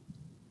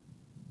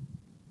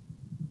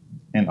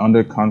 And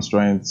under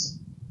constraints,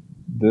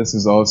 this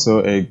is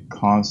also a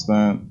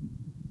constant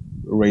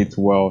rate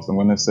well. So I'm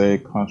going to say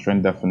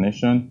constraint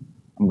definition.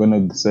 I'm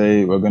going to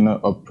say we're going to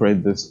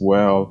operate this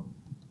well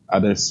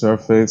at a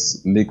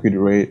surface liquid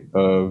rate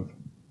of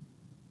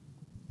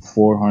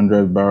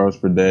 400 barrels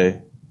per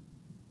day.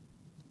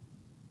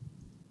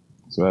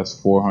 So that's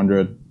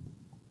 400.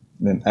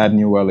 Then add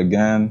new well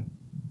again.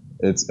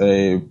 It's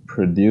a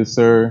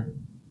producer.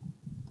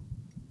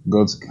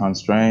 Go to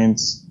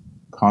constraints,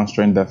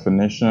 constraint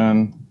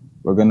definition.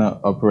 We're going to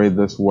operate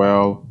this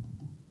well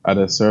at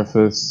a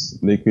surface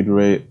liquid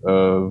rate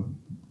of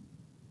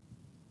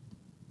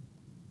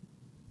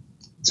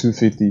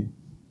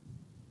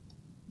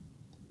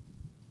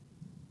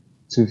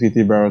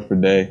 250 barrels per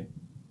day.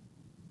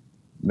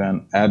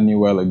 Then add new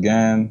well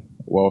again.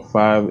 Well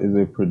 5 is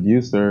a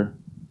producer.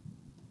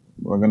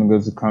 We're going to go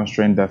to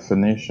constraint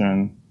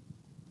definition.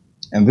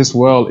 And this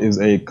well is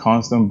a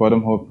constant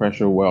bottom hole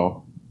pressure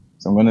well.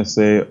 So I'm going to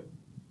say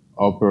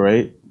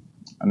operate.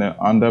 And then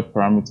under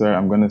parameter,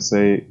 I'm going to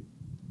say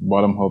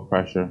bottom hole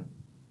pressure.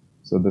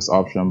 So this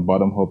option,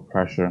 bottom hole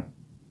pressure.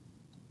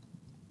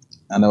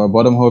 And our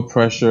bottom hole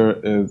pressure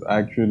is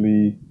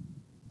actually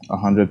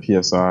 100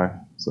 PSI.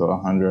 So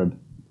 100.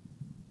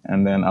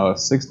 And then our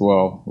sixth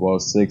well, well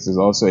 6 is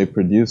also a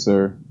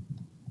producer.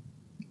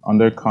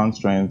 Under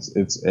constraints,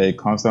 it's a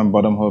constant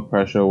bottom hole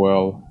pressure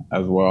well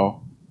as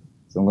well.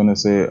 So I'm going to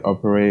say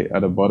operate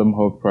at a bottom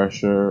hole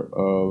pressure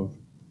of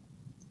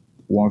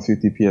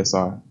 150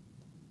 PSI.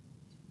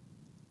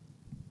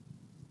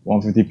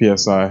 150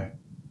 PSI.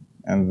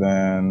 And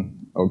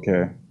then,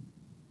 okay.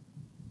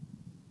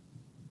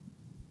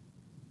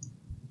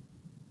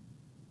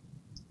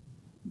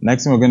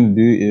 Next thing we're going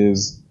to do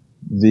is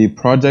the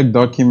project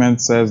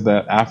document says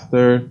that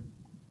after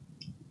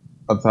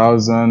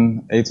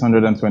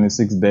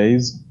 1,826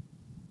 days,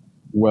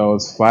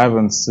 wells 5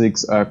 and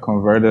 6 are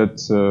converted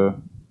to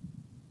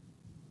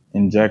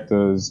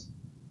injectors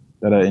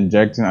that are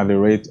injecting at a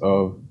rate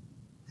of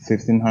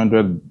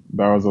 1,500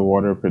 barrels of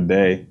water per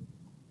day.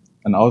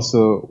 And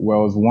also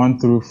wells 1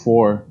 through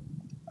 4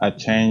 are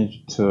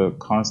changed to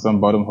constant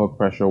bottom hole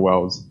pressure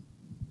wells.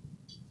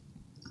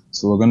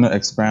 So we're going to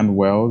expand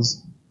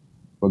wells.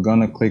 We're going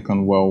to click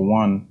on well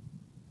 1.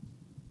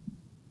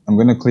 I'm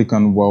going to click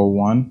on well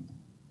 1.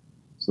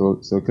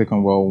 So click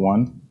on well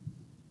 1.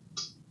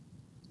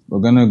 We're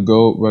going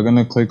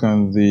to click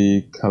on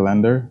the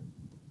calendar.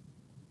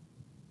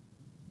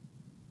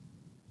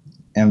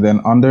 And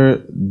then under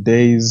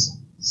days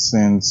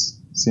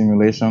since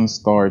simulation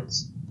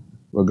starts,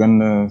 we're going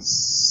to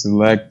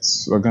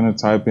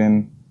type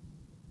in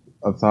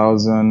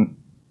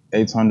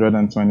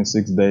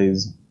 1,826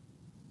 days.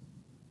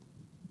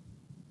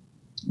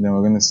 Then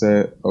we're going to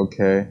say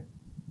okay.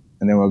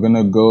 And then we're going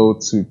to go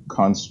to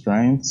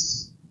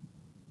constraints.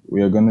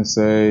 We are going to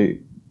say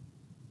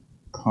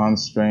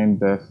constraint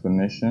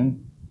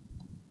definition.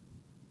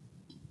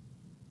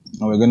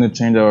 And we're going to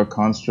change our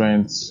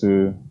constraint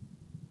to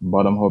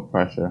bottom hole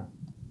pressure.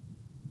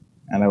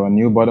 And our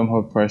new bottom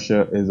hole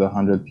pressure is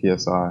 100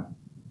 psi.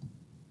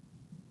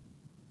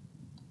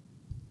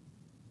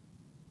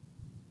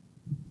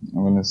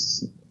 I'm going to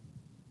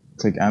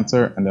click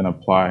enter and then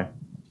apply.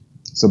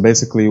 So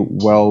basically,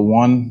 well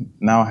 1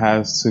 now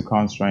has two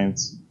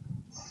constraints.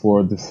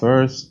 For the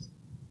first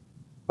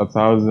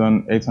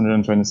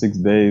 1,826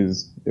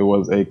 days, it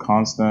was a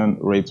constant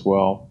rate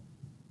well,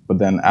 but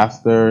then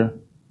after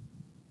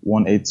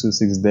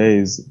 1,826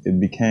 days, it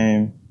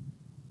became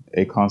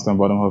a constant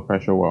bottom hole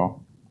pressure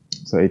well.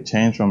 So it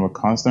changed from a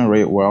constant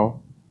rate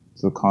well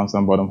to a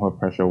constant bottom hole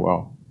pressure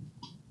well.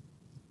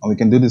 And we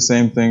can do the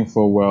same thing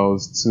for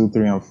wells 2,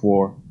 3, and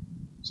 4.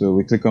 So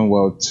we click on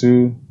well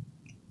 2,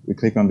 we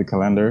click on the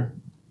calendar.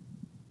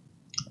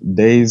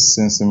 Days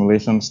since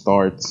simulation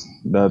starts,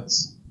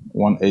 that's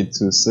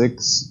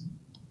 1,826.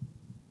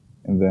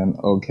 And then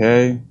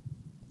OK,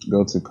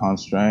 go to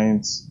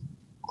constraints,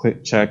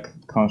 check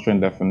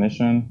constraint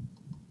definition,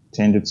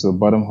 change it to a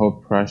bottom hole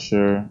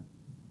pressure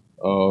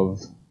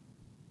of,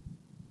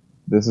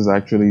 this is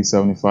actually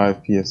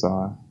 75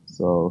 psi,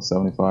 so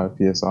 75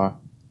 psi.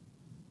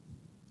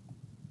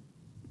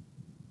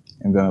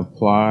 And then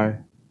apply,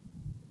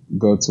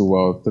 go to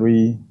well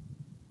 3,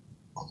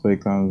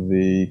 click on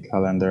the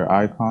calendar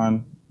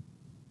icon.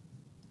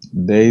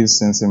 Days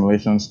since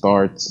simulation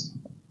starts,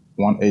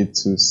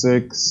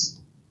 1,826.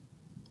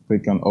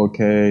 Click on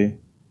OK,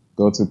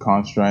 go to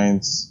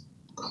constraints,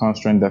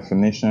 constraint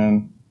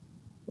definition,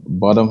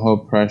 bottom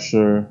hole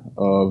pressure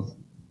of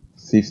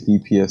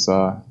 50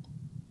 psi.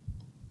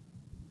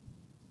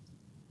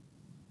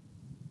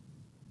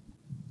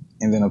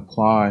 And then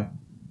apply.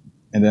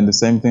 And then the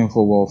same thing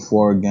for well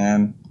 4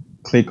 again.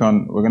 We're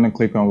going to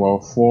click on well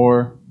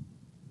 4.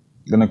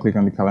 We're going to click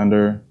on the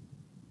calendar.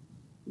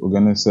 We're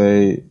going to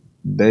say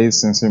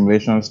days since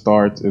simulation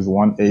start is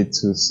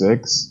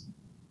 1,826.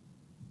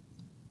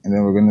 And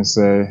then we're going to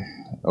say,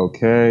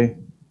 okay,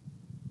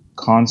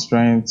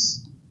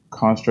 constraints,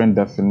 constraint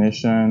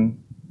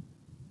definition,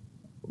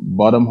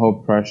 bottom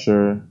hole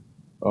pressure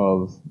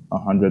of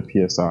 100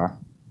 psi.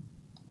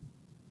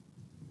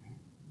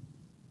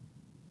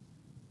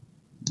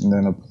 And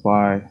then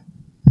apply.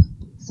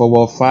 For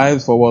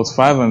wells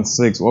 5 and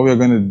 6, what we're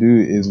going to do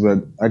is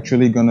we're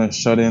actually going to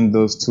shut in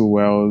those two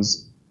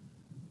wells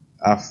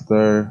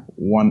after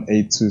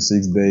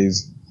 1,826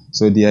 days.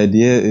 So the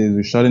idea is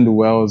we shut in the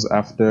wells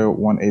after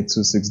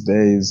 1,826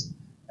 days,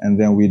 and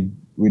then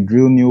we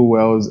drill new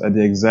wells at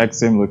the exact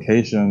same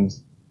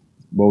locations,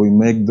 but we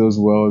make those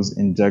wells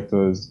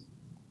injectors.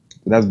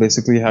 So that's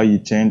basically how you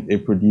change a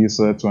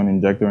producer to an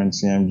injector in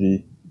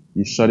CMG.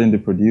 You shut in the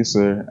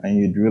producer and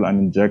you drill an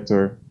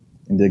injector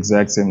in the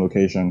exact same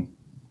location.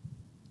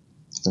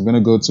 So I'm going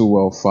to go to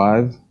well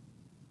 5.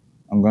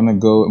 I'm going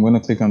to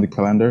click on the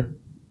calendar.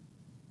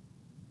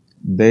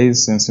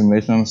 Days since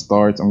simulation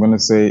starts, I'm going to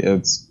say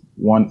it's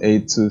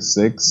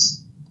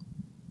 1,826.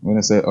 I'm going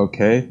to say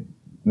OK. And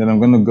then I'm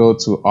going to go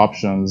to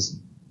options.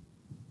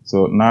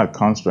 So not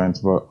constraints,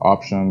 but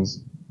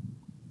options.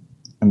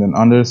 And then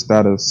under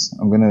status,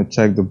 I'm going to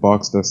check the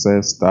box that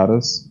says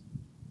status.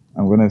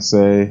 I'm going to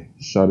say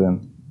shut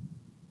in.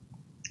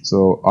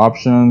 So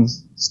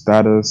options,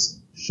 status,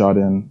 shut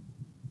in,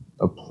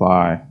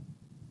 apply.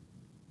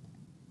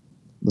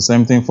 The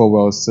same thing for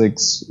well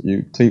 6.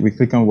 We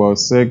click on well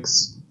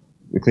 6.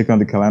 We click on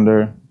the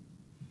calendar.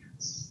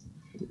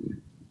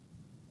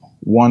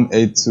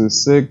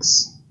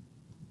 1,826.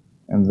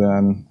 And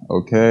then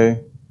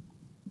OK.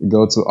 We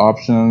go to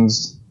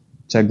options,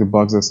 check the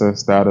box that says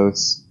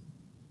status,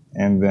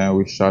 and then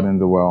we shut in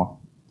the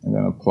well, and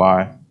then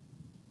apply,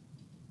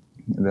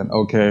 and then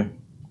OK.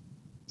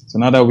 So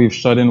now that we've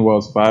shut in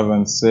wells 5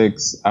 and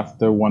 6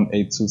 after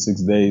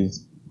 1,826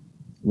 days,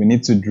 we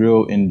need to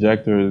drill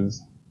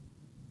injectors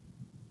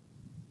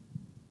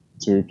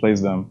to replace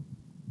them.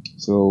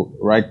 So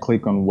right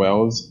click on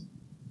wells,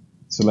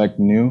 select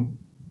new.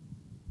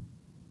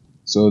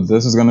 So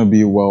this is going to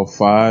be well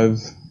 5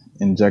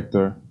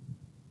 injector.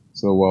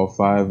 So well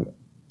 5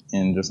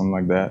 in just something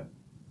like that.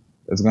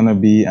 It's going to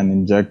be an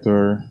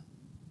injector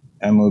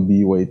MOB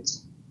weight.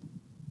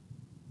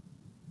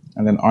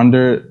 And then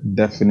under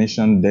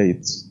definition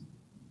dates,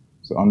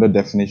 so under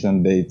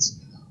definition dates,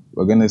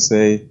 we're going to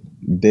say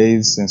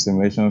days since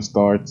simulation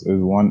starts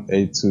is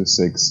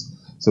 1,826.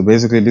 So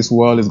basically this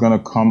well is going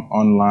to come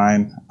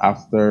online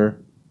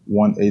after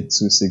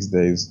 1,826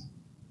 days.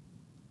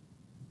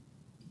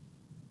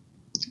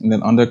 And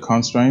then under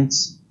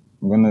constraints,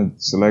 I'm going to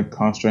select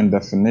constraint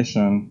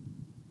definition,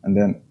 and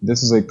then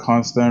this is a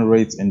constant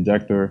rate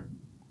injector.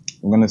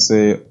 I'm going to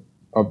say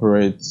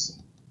operate,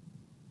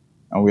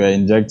 and we are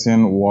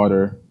injecting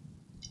water,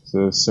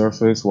 so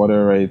surface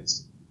water rate,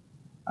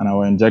 and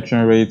our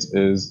injection rate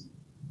is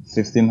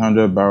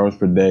 1,500 barrels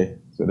per day.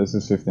 So this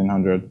is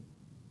 1,500.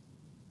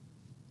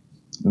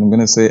 And I'm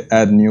going to say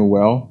add new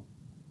well.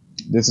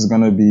 This is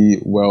going to be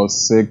well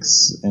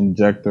 6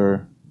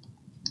 injector.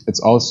 It's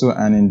also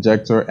an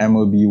injector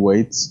MOB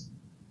weight.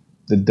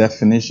 The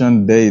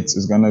definition date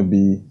is going to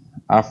be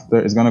after,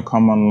 it's going to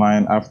come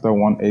online after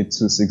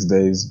 1826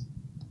 days.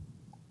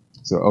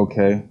 So,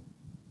 okay.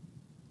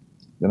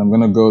 Then I'm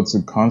going to go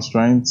to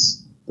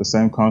constraints, the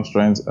same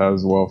constraints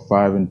as well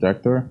 5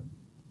 injector.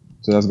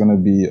 So that's going to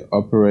be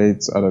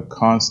operates at a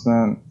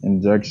constant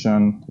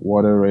injection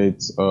water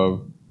rate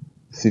of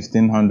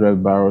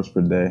 1,500 barrels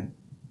per day.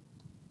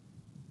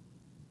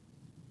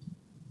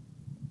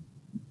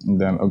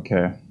 And then,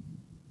 okay.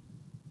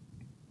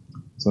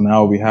 So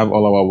now we have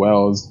all our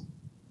wells.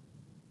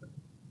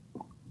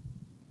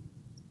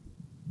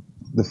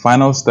 The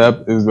final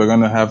step is we're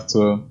going to have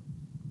to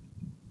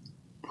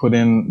put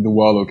in the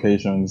well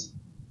locations.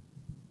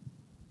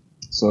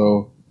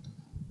 So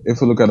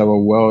if we look at our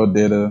well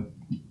data,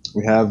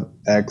 we have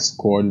X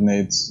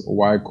coordinates,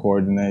 Y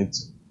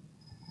coordinates,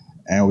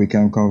 and we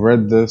can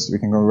convert this, we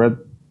can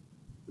convert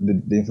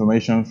the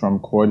information from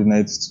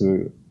coordinates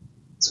to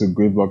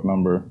grid block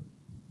number.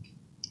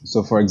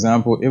 So for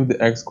example, if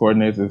the X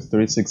coordinate is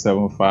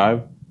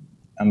 3675,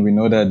 and we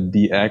know that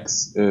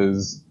dx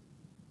is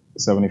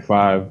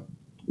 75,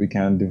 we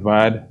can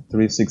divide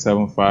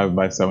 3675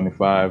 by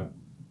 75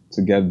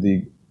 to get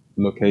the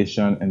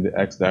location in the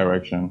X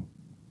direction.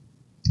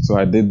 So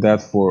I did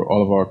that for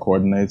all of our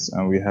coordinates,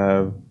 and we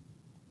have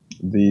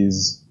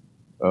these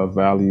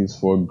values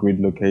for grid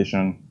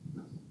location.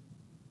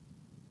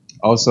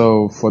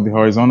 Also for the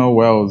horizontal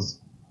wells,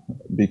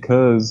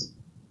 because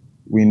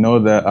we know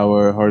that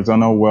our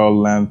horizontal well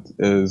length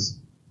is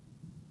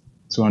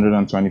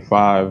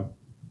 225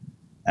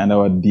 and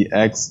our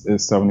dx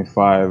is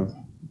 75.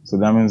 So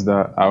that means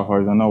that our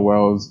horizontal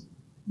wells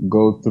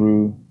go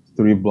through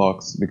 3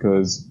 blocks,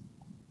 because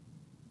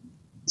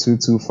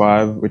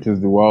 225, which is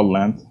the well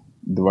length,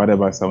 divided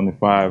by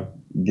 75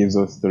 gives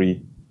us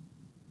 3.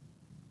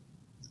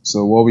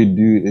 So what we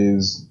do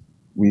is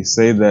we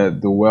say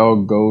that the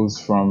well goes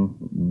from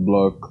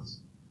block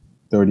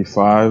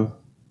 35.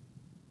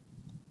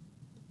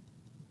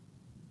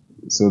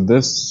 So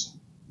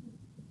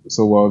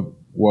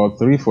well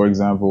 3, for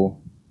example,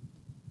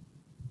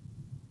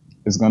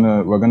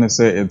 we're gonna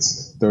say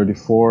it's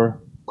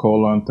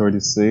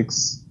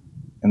 34:36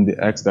 in the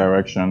X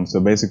direction.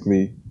 So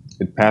basically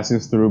it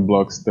passes through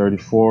blocks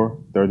 34,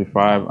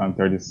 35, and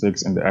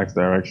 36 in the X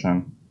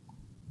direction.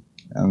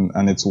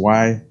 And its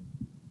Y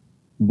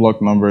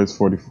block number is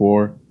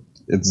 44,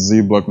 its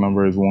Z block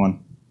number is 1,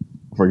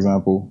 for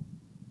example.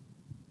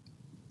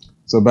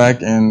 So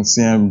back in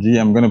CMG,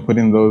 I'm gonna put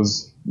in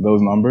those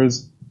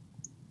numbers.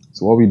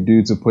 So what we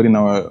do to put in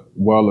our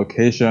well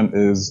location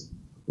is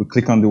we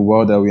click on the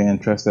well that we are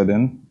interested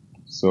in.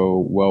 So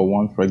well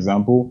 1, for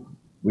example,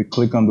 we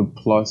click on the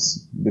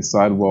plus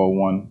beside well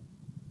 1.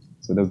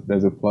 So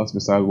there's a plus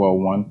beside well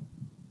 1.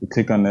 We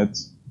click on it,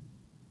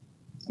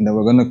 and then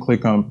we're going to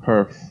click on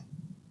perf.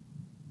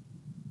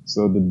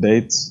 So the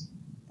date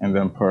and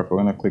then perf,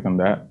 we're going to click on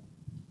that.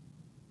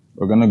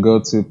 We're going to go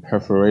to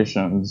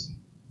perforations.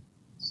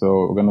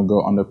 So we're going to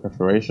go under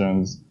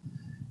perforations,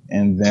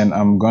 and then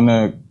we're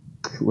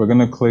going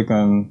to click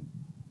on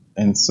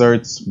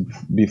insert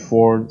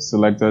before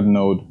selected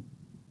node.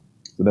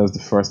 So that's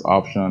the first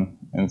option,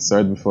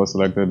 insert before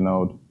selected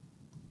node.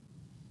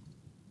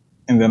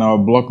 And then our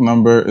block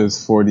number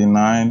is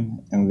 49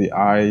 in the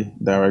I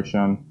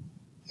direction,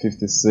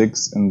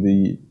 56 in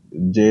the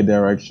J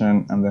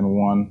direction, and then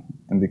 1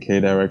 in the K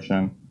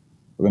direction.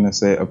 We're going to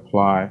say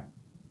apply.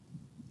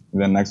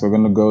 And then next we're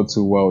going to go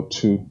to well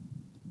 2.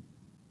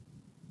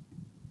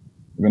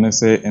 We're going to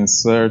say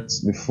insert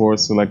before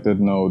selected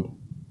node.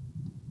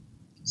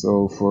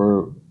 So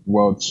for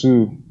well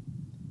 2,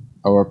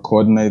 our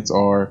coordinates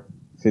are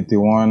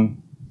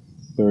 51,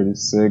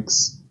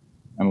 36,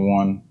 and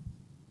 1.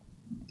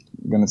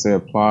 We're going to say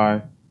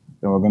apply.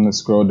 Then we're going to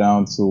scroll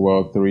down to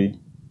well 3.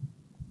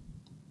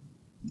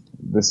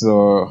 This is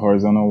our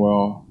horizontal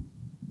well.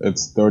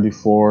 It's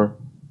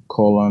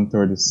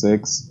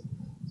 34:36.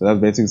 So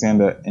that's basically saying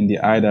that in the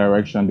I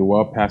direction, the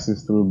well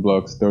passes through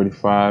blocks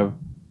 35,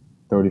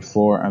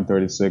 34, and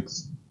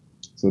 36.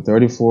 So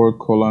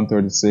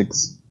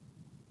 34:36,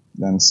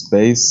 then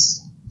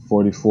space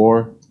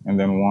 44, and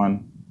then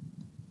 1.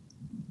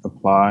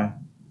 Apply.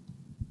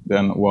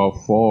 Then well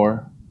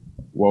 4,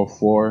 we're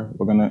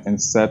going to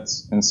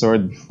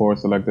insert before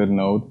selected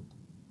node.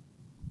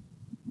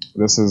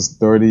 This is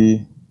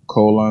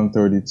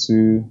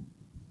 30:32,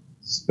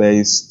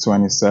 space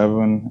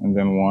 27, and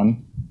then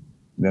 1.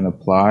 Then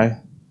apply.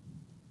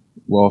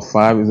 Well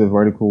 5 is a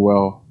vertical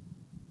well,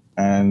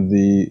 and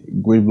the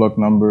grid block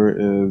number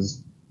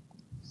is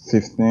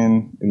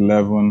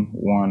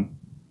 15:11:1.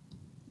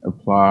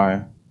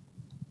 Apply.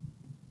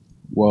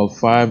 Well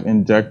 5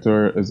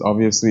 injector is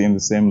obviously in the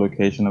same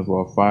location as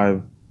well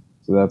 5,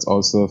 so that's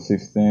also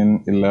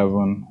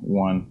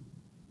 15:11:1.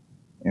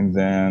 And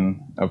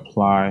then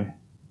apply.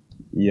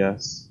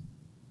 Yes.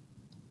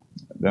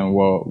 Then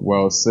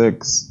well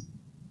 6,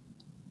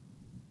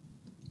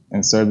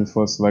 insert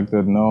before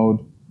selected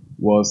node.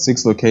 Well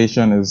 6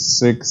 location is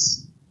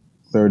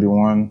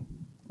 6:31,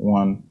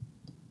 1,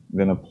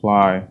 then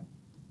apply.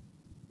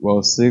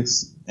 Well,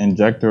 6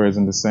 injector is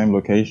in the same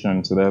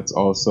location, so that's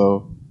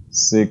also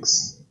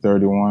 6,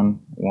 31,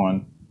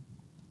 1,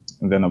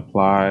 and then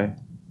apply,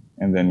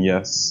 and then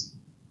yes.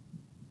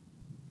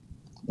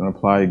 Then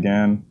apply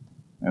again,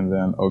 and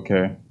then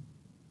okay.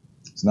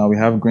 So now we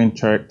have green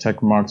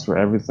check marks for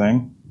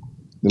everything.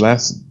 The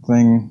last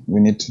thing we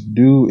need to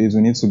do is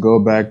we need to go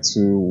back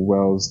to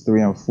wells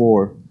 3 and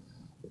 4,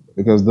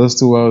 because those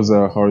two wells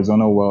are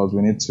horizontal wells.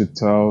 We need to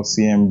tell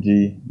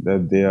CMG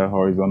that they are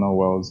horizontal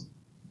wells.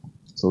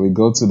 So we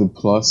go to the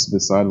plus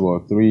beside well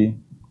 3,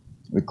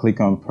 we click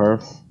on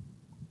perf.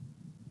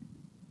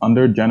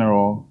 Under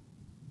general,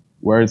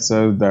 where it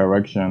says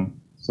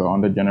direction, so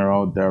under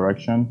general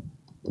direction,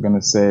 we're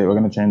gonna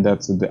change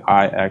that to the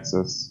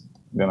I-axis,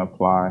 then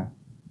apply.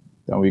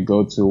 Then we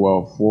go to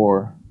well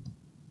 4,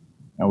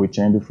 and we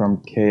change it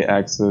from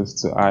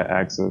K-axis to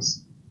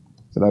I-axis.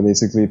 So that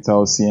basically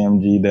tells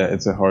CMG that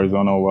it's a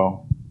horizontal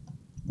well.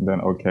 And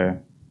then okay.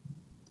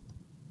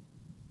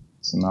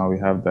 So now we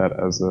have that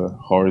as a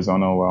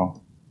horizontal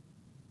well.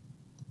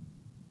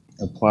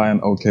 Apply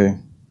and okay.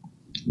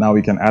 Now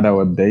we can add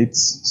our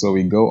dates. So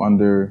we go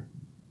under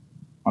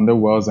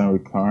wells and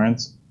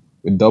recurrent,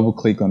 we double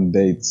click on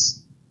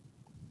dates.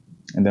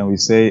 And then we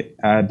say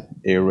add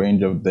a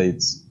range of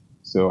dates.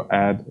 So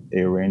add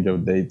a range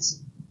of dates.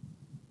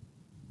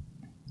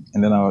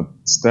 And then our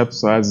step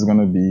size is going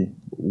to be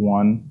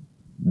 1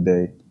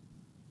 day.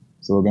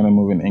 So we're going to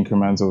move in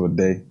increments of a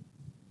day.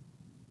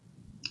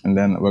 And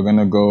then we're going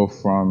to go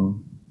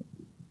from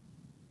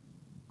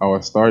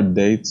our start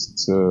date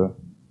to,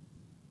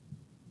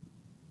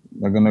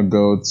 we're going to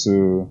go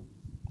to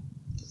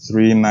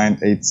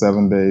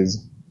 3987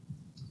 days.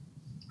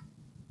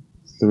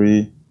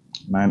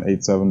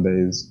 3987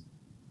 days.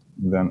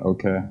 And then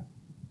okay.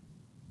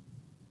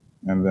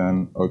 And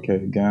then okay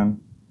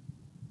again.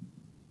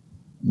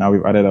 Now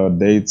we've added our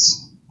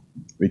dates.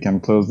 We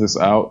can close this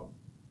out.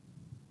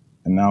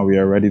 And now we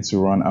are ready to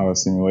run our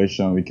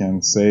simulation. We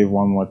can save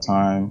one more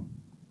time.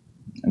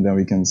 And then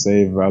we can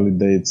save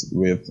validate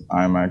with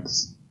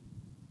IMAX.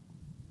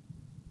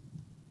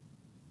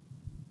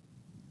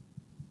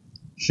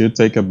 Should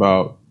take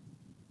about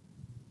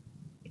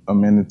a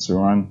minute to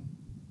run.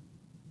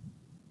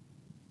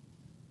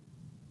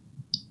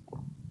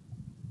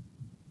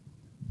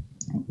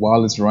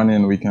 While it's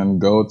running, we can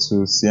go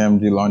to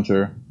CMG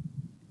Launcher.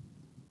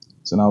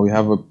 So now we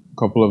have a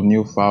couple of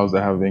new files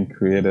that have been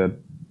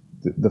created.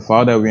 The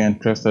file that we're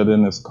interested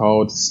in is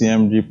called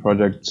CMG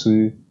Project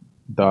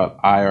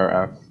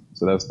 2.irf.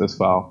 So that's this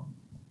file.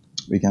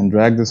 We can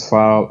drag this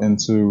file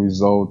into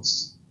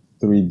results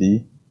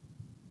 3D.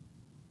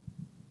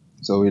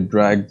 So we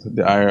dragged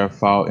the IRF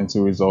file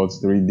into results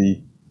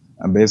 3D.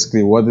 And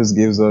basically what this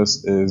gives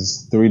us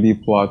is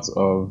 3D plots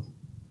of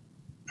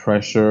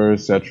pressure,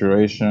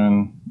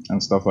 saturation,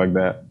 and stuff like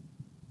that.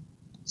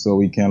 So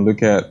we can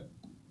look at,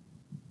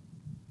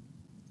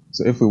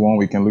 so if we want,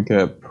 we can look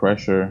at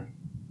pressure.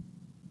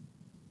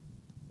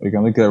 We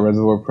can look at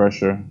reservoir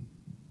pressure.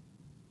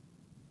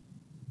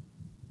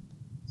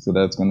 So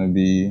that's going to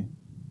be,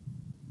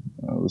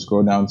 we'll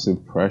scroll down to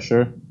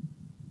pressure.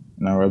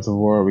 In our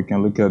reservoir, we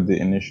can look at the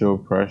initial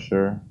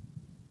pressure.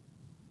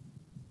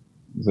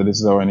 So this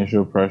is our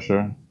initial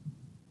pressure.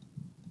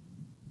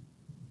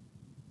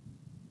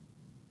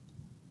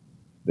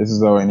 This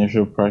is our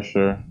initial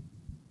pressure.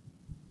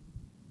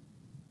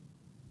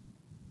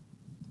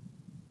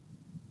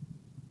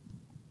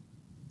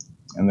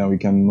 And then we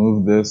can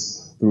move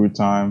this through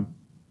time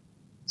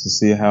to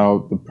see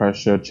how the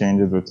pressure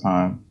changes with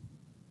time.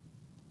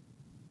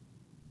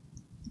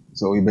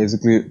 So we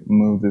basically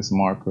move this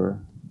marker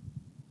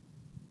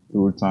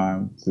through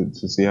time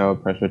to see how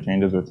pressure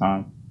changes with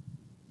time.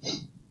 The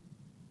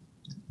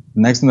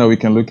next thing that we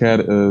can look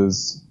at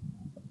is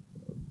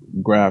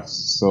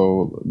graphs.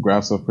 So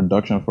graphs of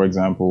production, for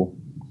example.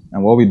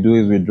 And what we do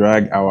is we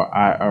drag our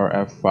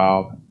IRF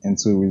file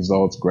into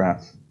results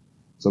graph.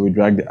 So we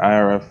drag the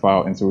IRF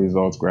file into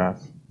results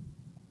graph.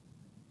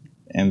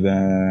 And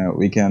then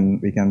we can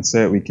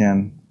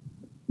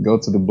go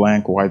to the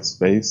blank white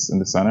space in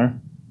the center,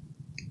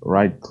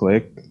 right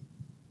click,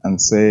 and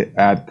say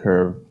add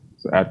curve.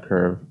 So add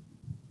curve.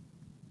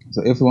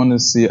 So if we want to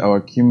see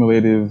our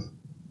cumulative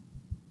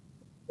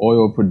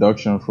oil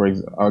production,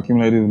 our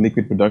cumulative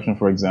liquid production,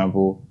 for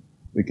example,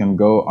 we can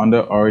go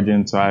under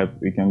origin type,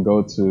 we can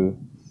go to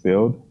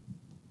field,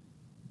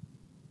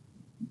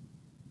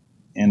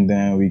 and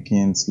then we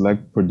can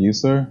select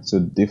producer, so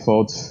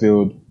default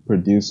field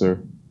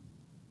producer,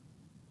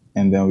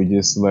 and then we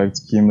just select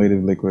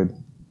cumulative liquid,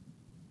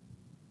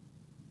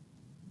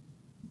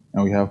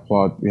 and we have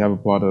a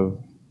plot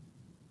of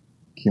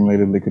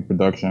cumulative liquid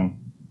production.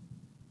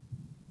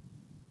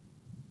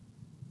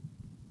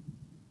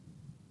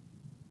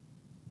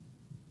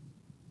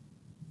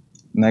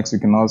 Next, we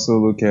can also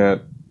look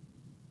at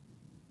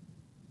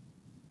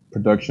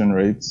production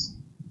rates.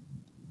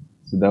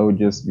 So that would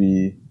just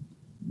be,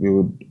 we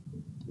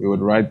would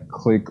right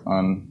click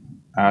on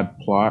add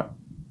plot,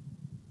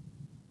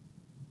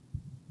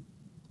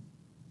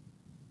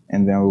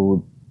 and then we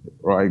would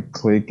right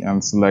click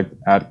and select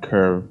add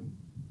curve,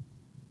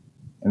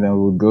 and then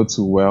we would go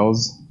to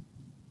wells.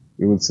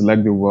 We would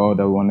select the well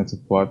that we wanted to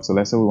plot. So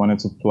let's say we wanted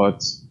to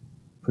plot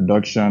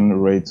production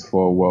rate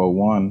for well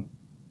 1.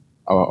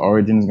 Our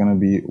origin is going to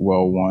be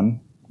well 1,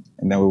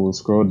 and then we will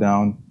scroll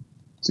down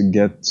to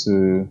get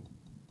to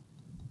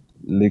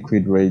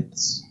liquid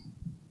rates.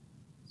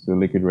 So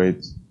liquid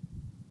rates,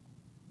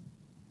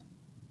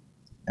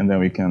 and then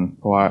we can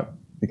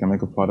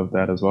make a plot of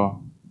that as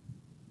well.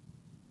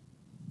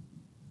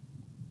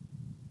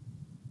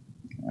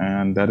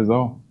 And that is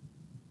all.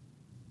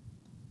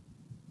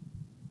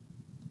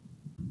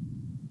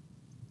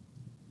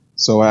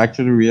 So I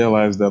actually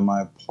realized that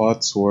my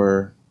plots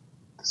were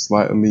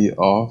slightly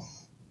off,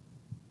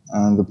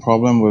 and the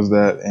problem was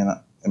that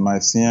in my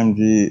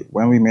CMG,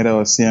 when we made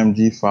our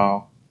CMG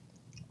file,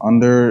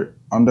 under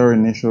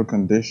initial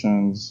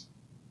conditions,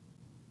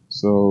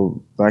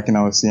 so back in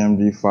our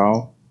CMG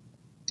file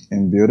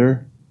in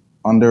Builder,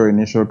 under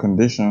initial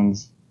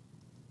conditions,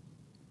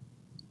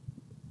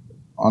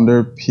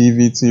 under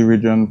PVT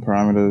region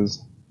parameters,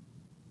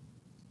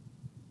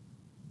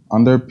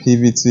 under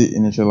PVT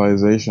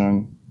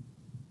initialization,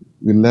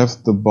 we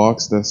left the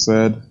box that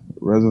said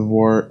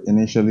reservoir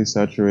initially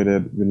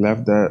saturated. We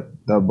left that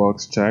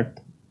box checked,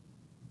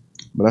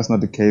 but that's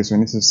not the case. We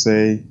need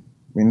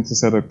to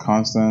set a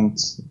constant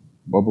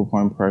bubble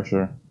point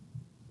pressure.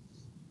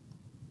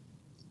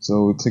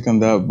 So we click on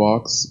that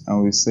box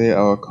and we say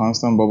our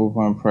constant bubble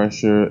point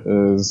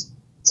pressure is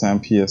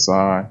 10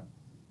 psi,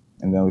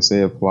 and then we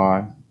say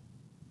apply.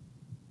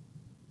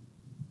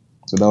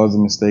 So that was a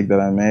mistake that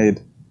I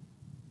made.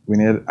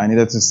 I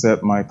needed to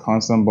set my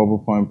constant bubble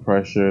point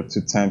pressure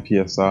to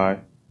 10 psi.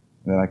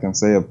 Then I can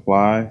say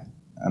apply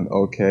and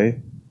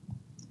OK.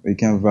 We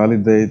can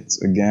validate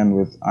again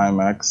with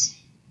IMAX.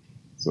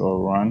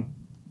 So run.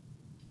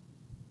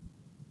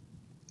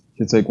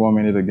 Should take 1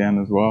 minute again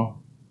as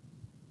well.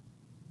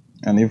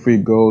 And if we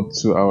go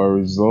to our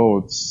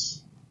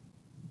results,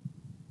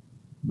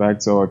 back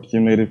to our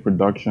accumulated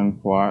production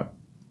plot,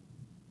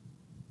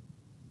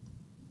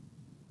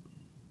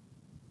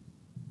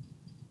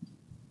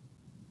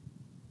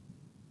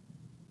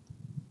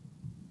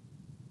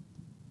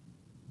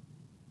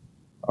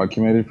 our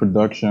accumulated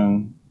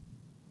production,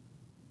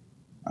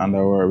 and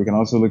we can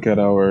also look at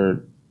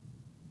our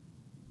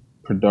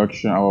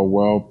production, our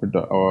well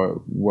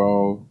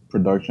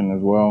production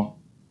as well,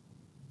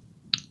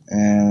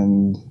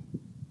 and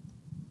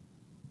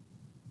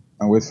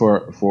wait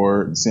for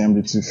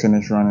CMG to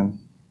finish running.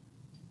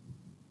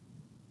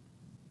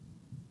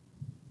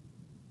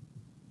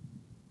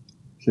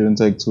 Shouldn't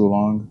take too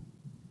long.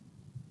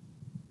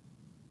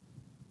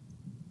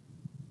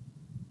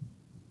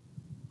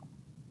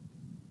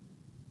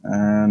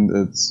 And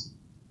it's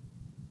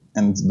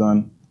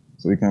done.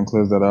 So we can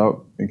close that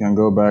out. We can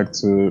go back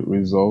to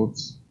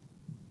results,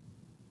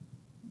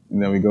 and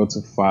then we go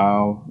to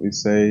file. We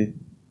say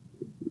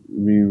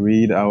we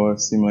read our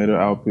simulator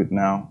output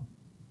now.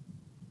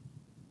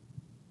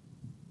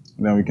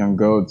 And then we can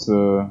go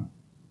to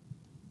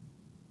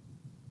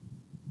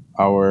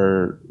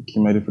our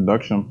accumulated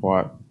production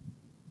plot,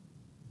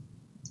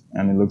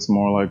 and it looks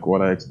more like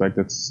what I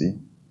expected to see.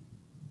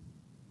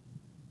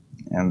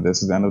 And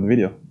this is the end of the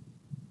video.